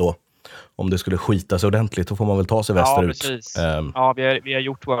Norge nu ändå. Om det skulle skita sig ordentligt, då får man väl ta sig västerut. Ja, precis. Ja, vi har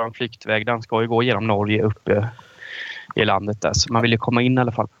gjort vår flyktväg. Den ska ju gå genom Norge upp i landet där. Så man vill ju komma in i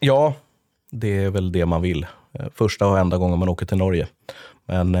alla fall. Ja, det är väl det man vill. Första och enda gången man åker till Norge.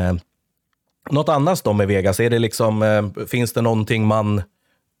 Men något annat då med Vegas? Är det liksom, finns det någonting man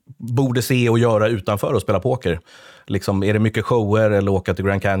borde se och göra utanför och spela poker? Liksom, är det mycket shower eller åka till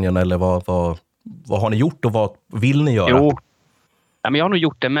Grand Canyon? Eller vad har ni gjort och vad vill ni göra? Jo. Ja, men jag har nog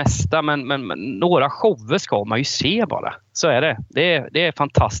gjort det mesta, men några shower ska man ju se bara. Så är det. Det är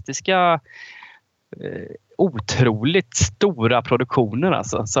fantastiska, otroligt stora produktioner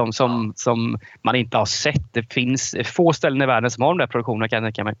alltså, som man inte har sett. Det finns få ställen i världen som har de där produktionerna, kan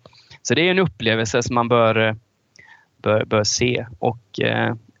jag tänka mig. Så det är en upplevelse som man bör se. Och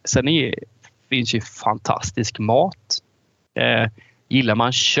sen finns ju fantastisk mat. Gillar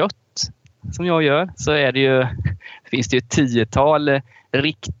man kött, som jag gör, så är finns det ju ett 10-tal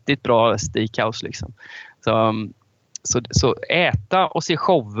riktigt bra steakhouse liksom. Så äta och se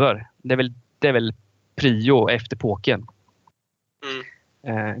shower, det är väl prio efter pokern.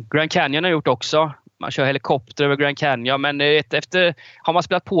 Grand Canyon har gjort också. Man kör helikopter över Grand Canyon, men har man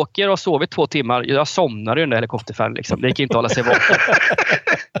spelat poker och sovit 2 timmar, jag somnade under helikopterfärden liksom. Det gick inte att hålla sig vaken.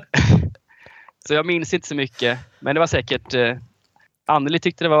 Så jag minns inte så mycket, men det var säkert Anneli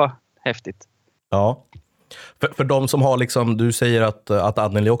tyckte det var häftigt. Ja. För de som har liksom, du säger att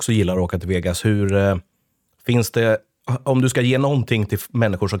Anneli också gillar att åka till Vegas. Hur finns det, om du ska ge någonting till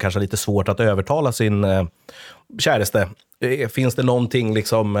människor som kanske har lite svårt att övertala sin käraste, finns det någonting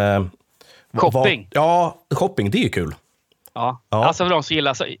liksom... Shopping? Ja, shopping, det är ju kul. Ja. Alltså för de som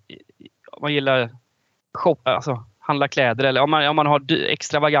gillar, om man gillar shoppa, alltså handla kläder, eller om man har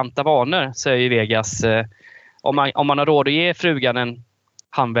extravaganta vanor, så är ju Vegas, om man har råd att ge frugan en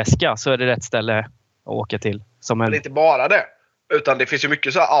handväska, så är det rätt ställe att åka till. Men inte bara det, utan det finns ju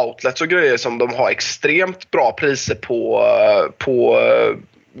mycket så här outlets och grejer som de har extremt bra priser på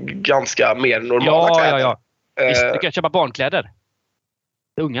ganska mer normala kläder. Ja. Visst, du kan köpa barnkläder.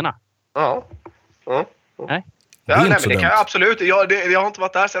 Till ungarna. Ja. Nej. Det är Ja, inte nej, så men det kan dumt. jag absolut. Jag har inte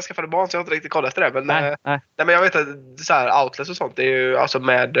varit där så jag skaffade barn så jag har inte riktigt kollat efter det. Men, Nej. nej, men jag vet att så här, outlets och sånt, det är ju alltså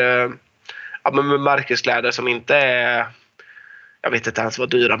med märkeskläder som inte är... Jag vet inte ens vad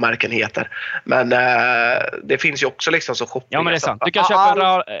dyra märken heter. Men det finns ju också liksom så shopping. Ja, men det är sant. Du kan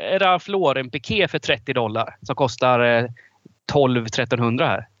köpa en Ralph Lauren-piké för $30 som kostar 1200-1300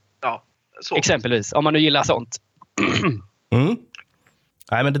 här. Ja, så. Exempelvis, om man nu gillar sånt. Mm.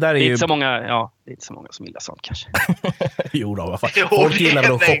 Nej, men det där är Det är ju... inte så många som gillar sånt kanske. Jo då, vad fan. Jo, Folk det gillar är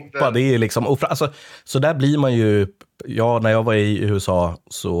väl att mängden. shoppa. Det är liksom, och alltså, så där blir man ju... Ja, när jag var i USA,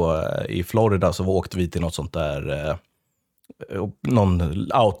 så i Florida, så åkte vi till något sånt där... någon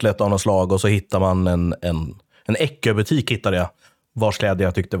outlet av något slag, och så hittar man en Ecke-butik hittade jag. Vars kläder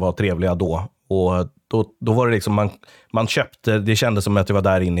jag tyckte var trevliga då. Och då var det liksom, man köpte, det kändes som att jag var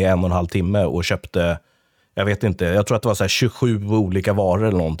där inne i 1,5 timme och köpte, jag vet inte, jag tror att det var så här 27 olika varor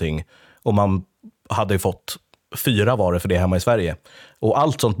eller någonting. Och man hade ju fått 4 varor för det hemma i Sverige. Och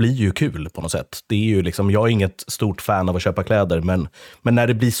allt sånt blir ju kul på något sätt. Det är ju liksom, jag är inget stort fan av att köpa kläder, men när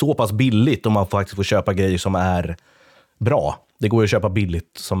det blir så pass billigt och man faktiskt får köpa grejer som är bra. Det går ju att köpa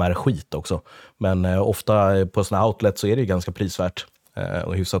billigt som är skit också. Men ofta på såna outlet så är det ju ganska prisvärt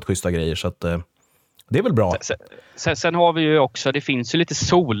och hyfsat schyssta grejer. Så att, det är väl bra. Sen har vi ju också, det finns ju lite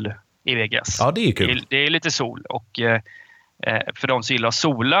sol i Vegas. Ja, det är ju kul. Det är lite sol. Och för de som gillar att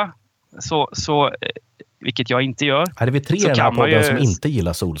sola, så vilket jag inte gör. Här är vi 3 i så den här kan man podden ju- som inte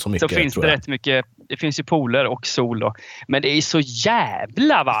gillar sol så mycket. Så finns det tror jag. rätt mycket. Det finns ju pooler och sol då. Men det är så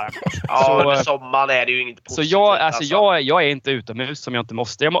jävla varmt. Ja, under så sommaren är det ju inget så positivt. jag är inte utomhus som jag inte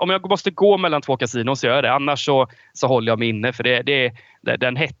måste. Om jag måste gå mellan 2 kasinon så gör jag det. Annars så håller jag mig inne. För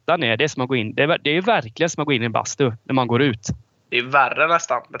den hettan är det som att gå in. Det är verkligen som att gå in i en bastu när man går ut. Det är värre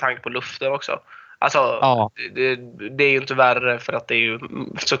nästan med tanke på luften också. Alltså, Ja. det är ju inte värre för att det är ju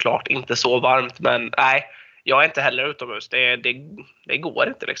såklart inte så varmt. Men nej, jag är inte heller utomhus. Det går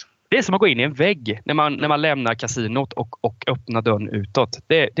inte liksom. Det är som att gå in i en vägg när man lämnar kasinot och öppnar dörren utåt.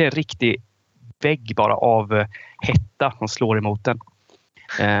 Det är en riktig vägg bara av hetta som slår emot den.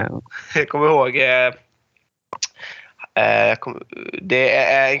 Jag kommer ihåg... det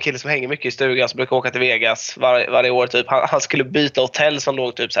är en kille som hänger mycket i stugan som brukar åka till Vegas varje år. Typ. Han skulle byta hotell som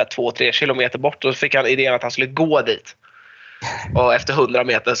låg typ 2-3 kilometer bort. Och så fick han idén att han skulle gå dit. Och efter 100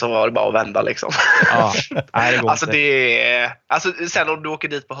 meter så var det bara att vända liksom. Ja, nej, det går Alltså inte. sen om du åker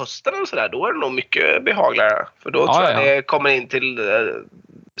dit på hösten och sådär, då är det nog mycket behagligare. För då tror jag ja. det kommer in till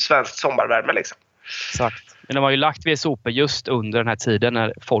svensk sommarvärme liksom. Exakt. Men de har ju lagt VSOP just under den här tiden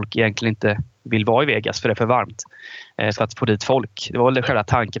när folk egentligen inte vill vara i Vegas för det är för varmt. För att få dit folk. Det var väl själva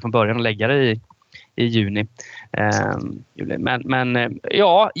tanken från början att lägga det i juni. Men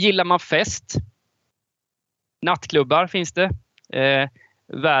ja, gillar man fest? Nattklubbar finns det.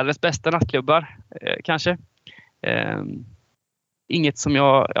 Världens bästa nattklubbar kanske. Inget som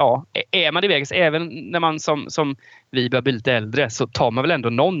är man i Vegas, även när man som vi börjar bli lite äldre, så tar man väl ändå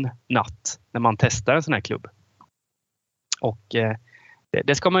någon natt när man testar en sån här klubb. Och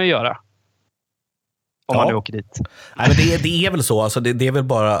det ska man ju göra. Om man nu åker dit. Nej, men det är väl så. Alltså, det är väl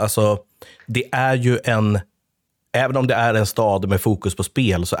bara, alltså, det är ju även om det är en stad med fokus på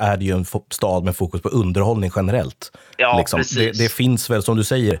spel, så är det ju en stad med fokus på underhållning generellt. Ja, liksom. precis. Det finns väl, som du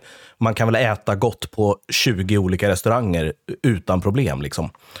säger, man kan väl äta gott på 20 olika restauranger utan problem. Liksom.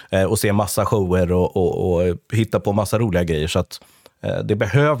 Och se massa shower och hitta på massa roliga grejer. Så att det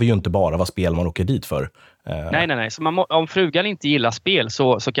behöver ju inte bara vara spel man åker dit för. Nej. Så om frugan inte gillar spel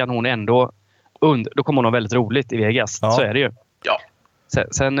så kan hon ändå... då kommer hon ha väldigt roligt i Vegas. Ja. Så är det ju. Ja.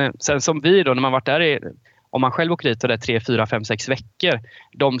 Sen som vi då, när man varit där om man själv åker dit och det är 3, 4, 5, 6 veckor.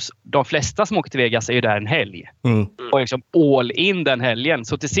 De flesta som åker till Vegas är ju där en helg. Mm. Och liksom all in den helgen.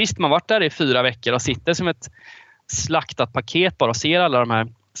 Så till sist man varit där i 4 veckor och sitter som ett slaktat paket bara och ser alla de här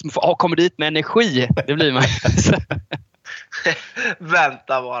som kommer dit med energi. Det blir man.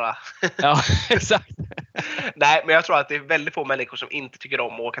 Vänta bara. Ja, exakt. Nej, men jag tror att det är väldigt få människor som inte tycker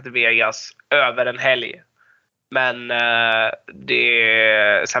om att åka till Vegas över en helg. Men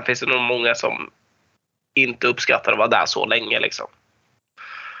sen finns det nog många som inte uppskattar att vara där så länge liksom.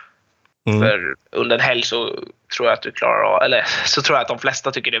 För under en helg så tror jag att du klarar av, eller så tror jag att de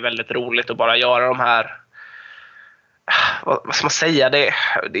flesta tycker det är väldigt roligt att bara göra de här, vad ska man säga, det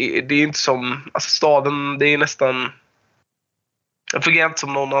är inte som, alltså staden, det är nästan, det fungerar inte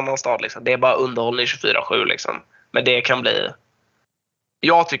som någon annan stad liksom. Det är bara underhållning 24/7 liksom. Men det kan bli,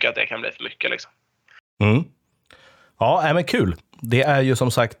 jag tycker att det kan bli för mycket liksom. Ja, men kul. det är ju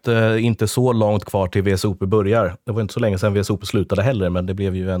som sagt inte så långt kvar till VSOP börjar. Det var inte så länge sedan VSOP slutade heller, men det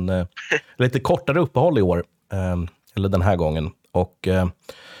blev ju en lite kortare uppehåll i år. Eller den här gången. Och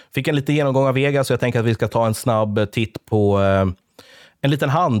fick en liten genomgång av Vegas, så jag tänker att vi ska ta en snabb titt på en liten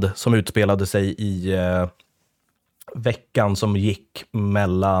hand som utspelade sig i veckan som gick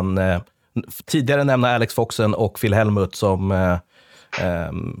mellan tidigare nämnda Alex Foxen och Phil Hellmuth. Som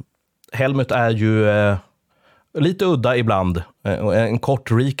Hellmuth är ju lite udda ibland. En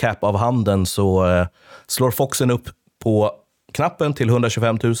kort recap av handen, så slår Foxen upp på knappen till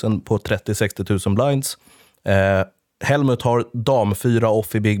 125 000 på 30-60 000 blinds. Hellmuth har dam 4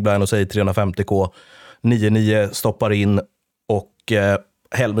 off i big blind och säger 350k. 9-9 stoppar in och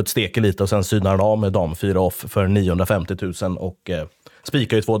Hellmuth steker lite och sen synar han av med dam 4 off för 950 000 och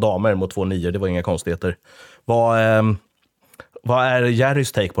spikar ju 2 damer mot 2 9. Det var inga konstigheter. Vad är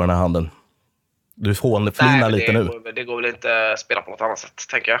Jerrys take på den här handen? Du flinar lite nu. Det går väl inte att spela på något annat sätt,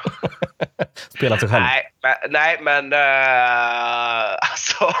 tänker jag. Spela sig själv? Nej, men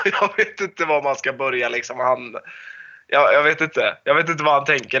alltså, jag vet inte var man ska börja liksom. Jag vet inte vad han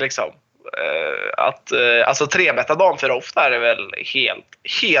tänker liksom. Alltså 3-betta dam 4 off där är väl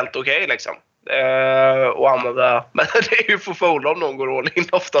helt okej liksom. Och använda, men det är ju för full om någon går all in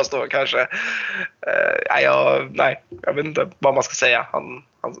oftast då kanske. Jag vet inte vad man ska säga.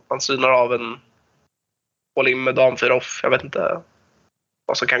 Han synar av en all in med dam 4 off. Jag vet inte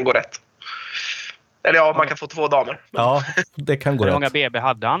vad som kan gå rätt. Eller ja, man kan få 2 damer. Ja, det kan gå rätt. Hur många BB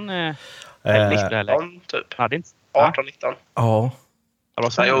hade han? 19 typ. Hade inte? 18-19. Ja.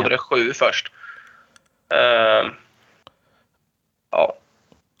 Han gjorde det 7 först. Ja.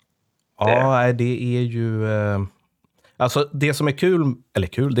 Ja, det är ju... Alltså det som är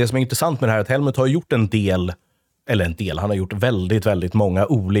kul, det som är intressant med det här är att Hellmuth har gjort han har gjort väldigt, väldigt många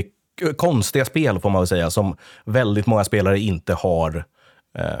olika konstiga spel får man väl säga, som väldigt många spelare inte har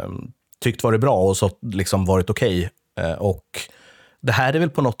tyckt varit bra och så liksom varit okej. Och det här är väl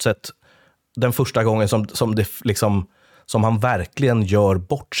på något sätt den första gången som han verkligen gör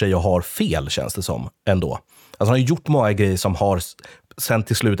bort sig och har fel, känns det som ändå. Alltså han har gjort många grejer som har sen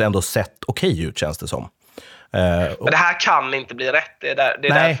till slut ändå sett okej ut, känns det som. Men det här kan inte bli rätt. Det är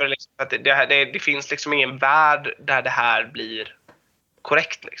därför liksom att det finns liksom ingen värld där det här blir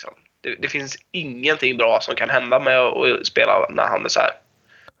korrekt liksom. Det finns ingenting bra som kan hända med att spela när han är så här.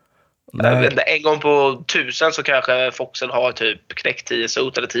 En gång på 1000 så kanske Foxen har typ knäckt 10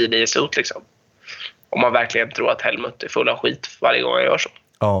 sot eller 10-9 sot liksom. Om man verkligen tror att Hellmuth är full av skit varje gång jag gör så.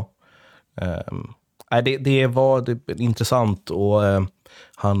 Ja. Det var intressant och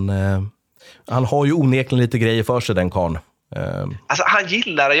han har ju onekligen lite grejer för sig, den karln. Alltså han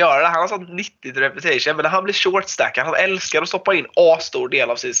gillar att göra det. Han har sånt 90 reputation, men när han blir shortstackad, han älskar att stoppa in stor del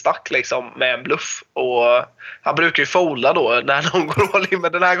av sin stack liksom med en bluff. Och han brukar ju folda då när någon går all in,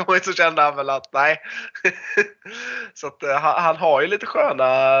 men den här gången så kände han väl att nej. Så att han har ju lite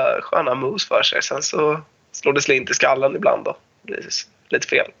sköna moves för sig. Sen så slår det slint i skallen ibland då. Det är lite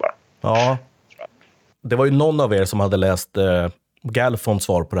fel bara. Ja. Det var ju någon av er som hade läst Galfons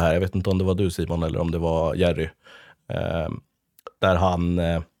svar på det här. Jag vet inte om det var du, Simon, eller om det var Jerry. Där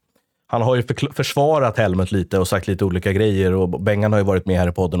han har ju försvarat Hellmuth lite och sagt lite olika grejer, och Bengan har ju varit med här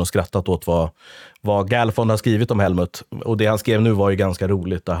i podden och skrattat åt vad Galfond har skrivit om Hellmuth, och det han skrev nu var ju ganska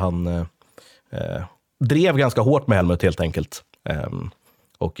roligt, där han drev ganska hårt med Hellmuth helt enkelt,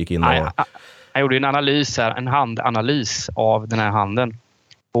 och gick in och... Han gjorde en analys här, en handanalys av den här handen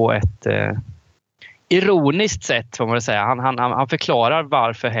på ett ironiskt sätt, får man väl säga. Han förklarar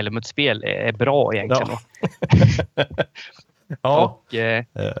varför Hellmuths spel är bra egentligen. Ja. Ja. Och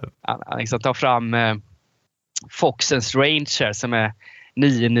han liksom tar fram Foxens Ranger som är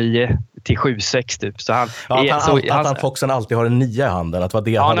 9-9 till 7-6 typ. Så Foxen alltid har en 9 i handen. Att vad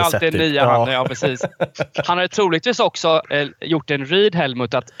det han har alltid sett, en 9 i handen, ja precis. Han har troligtvis också gjort en read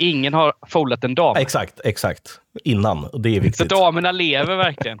Hellmuth att ingen har foldat en dam. Exakt. Innan, och det är viktigt. Så damerna lever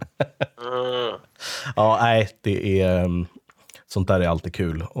verkligen. Ja, nej, det är... sånt där är alltid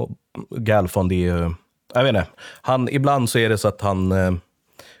kul. Och Galfond, det är... Jag vet inte. Ibland så är det så att han...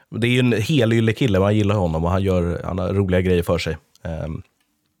 det är ju en helylle kille, man gillar honom, och han har roliga grejer för sig.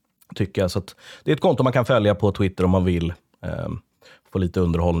 Tycker jag. Så att det är ett konto man kan följa på Twitter om man vill få lite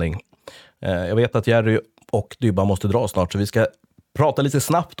underhållning. Jag vet att Jerry och Dybban måste dra snart, så vi ska prata lite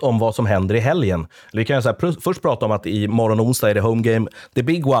snabbt om vad som händer i helgen. Vi kan först prata om att i morgon onsdag är det home game. The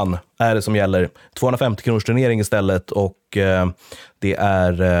big one är det som gäller. 250 kronors turnering istället, och det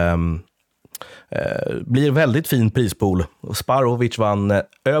är Blir väldigt fin prispool. Sparovic vann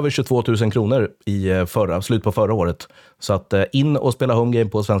över 22 000 kronor i slut på förra året. Så att in och spela home game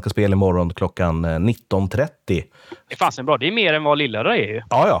på Svenska Spel imorgon klockan 19.30. Det fanns en bra. Det är mer än vad Lillare är ju.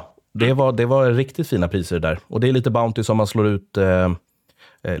 Ja. Det var riktigt fina priser där. Och det är lite bounty som man slår ut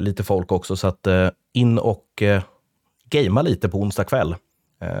lite folk också. Så att in och gamea lite på onsdag kväll.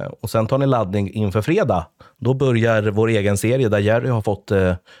 Och sen tar ni laddning inför fredag. Då börjar vår egen serie där Jerry har fått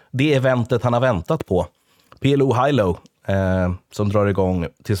det eventet han har väntat på. PLO High-Low som drar igång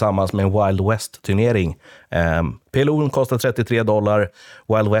tillsammans med en Wild West-turnering. PLO kostar $33.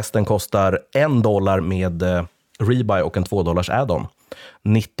 Wild Westen kostar $1 med rebuy och en $2 add-on.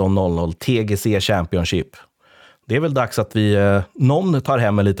 19.00 TGC Championship. Det är väl dags att någon tar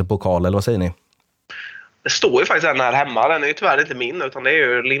hem en liten pokal, eller vad säger ni? Det står ju faktiskt en här hemma. Den är ju tyvärr inte min, utan det är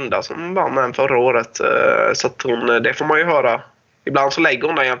ju Linda som vann den förra året. Så att det får man ju höra. Ibland så lägger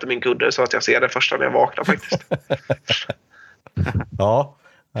hon den jämte min kudde så att jag ser det första när jag vaknar faktiskt. Ja.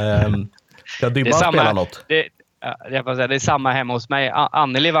 Ska Dybban spela något? Det är samma hemma hos mig.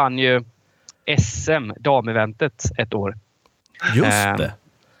 Anneli vann ju SM dameventet ett år. Just det.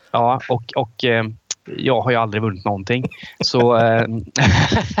 Ja, och jag har ju aldrig vunnit någonting. Så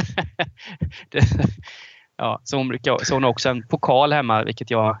så hon har också en pokal hemma,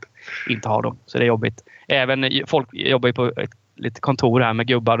 vilket jag inte har då. Så det är jobbigt. Även folk jobbar ju på lite kontor här med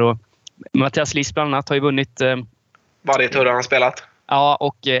gubbar. Och Mattias Liss bland annat har ju vunnit. Varje tur han har spelat. Ja,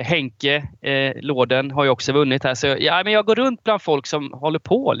 och Henke Låden har ju också vunnit här. Så men jag går runt bland folk som håller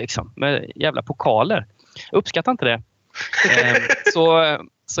på liksom, med jävla pokaler. Uppskattar inte det.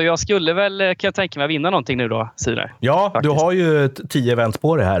 Så jag skulle väl, kan jag tänka mig, vinna någonting nu då, Sire. Ja, faktiskt. Du har ju 10 event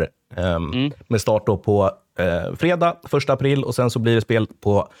på det här. Med start då på fredag, 1 april. Och sen så blir det spel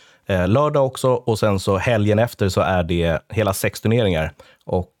på lördag också. Och sen så helgen efter så är det hela 6 turneringar.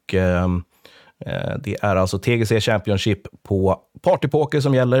 Och det är alltså TGC Championship på Partypoker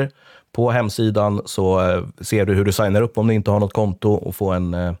som gäller. På hemsidan så ser du hur du signar upp om du inte har något konto och får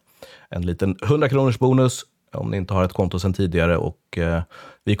en liten 100 kronors bonus om ni inte har ett konto sedan tidigare. Och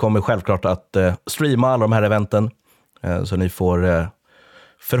vi kommer självklart att streama alla de här eventen. Så ni får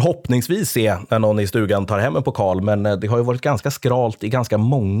förhoppningsvis se när någon i stugan tar hem en pokal. Men det har ju varit ganska skralt i ganska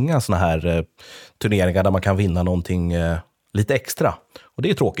många såna här turneringar där man kan vinna någonting lite extra. Och det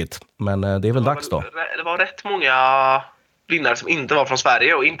är tråkigt, men det är väl dags då. Det var rätt många vinnare som inte var från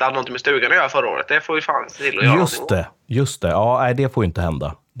Sverige och inte hade någonting med stugan att göra förra året. Det får vi fan se till att göra. Just det. Ja, nej, det får inte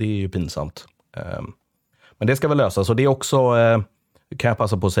hända. Det är ju pinsamt. Men det ska väl lösas. Och det är också, kan jag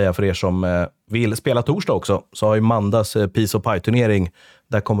passa på att säga för er som vill spela torsdag också, så har ju Mandas Piece of Pie-turnering.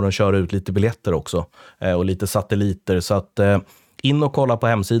 Där kommer de köra ut lite biljetter också. Och lite satelliter. Så att in och kolla på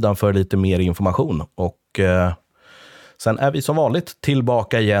hemsidan för lite mer information. Och sen är vi som vanligt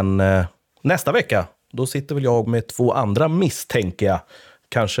tillbaka igen nästa vecka. Då sitter väl jag med 2 andra misstänker jag.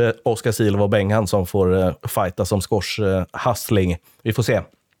 Kanske Oskar Silva och Bengan som får fighta som skorshustling. Vi får se.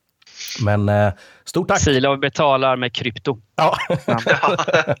 Men stort tack. Silva betalar med krypto. Ja,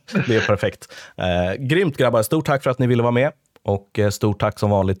 det är perfekt. Grymt grabbar, stort tack för att ni ville vara med. Och stort tack som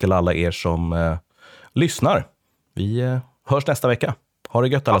vanligt till alla er som lyssnar. Vi hörs nästa vecka. Ha det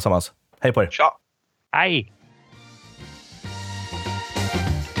gött allesammans. Hej på er. Tja. Hej.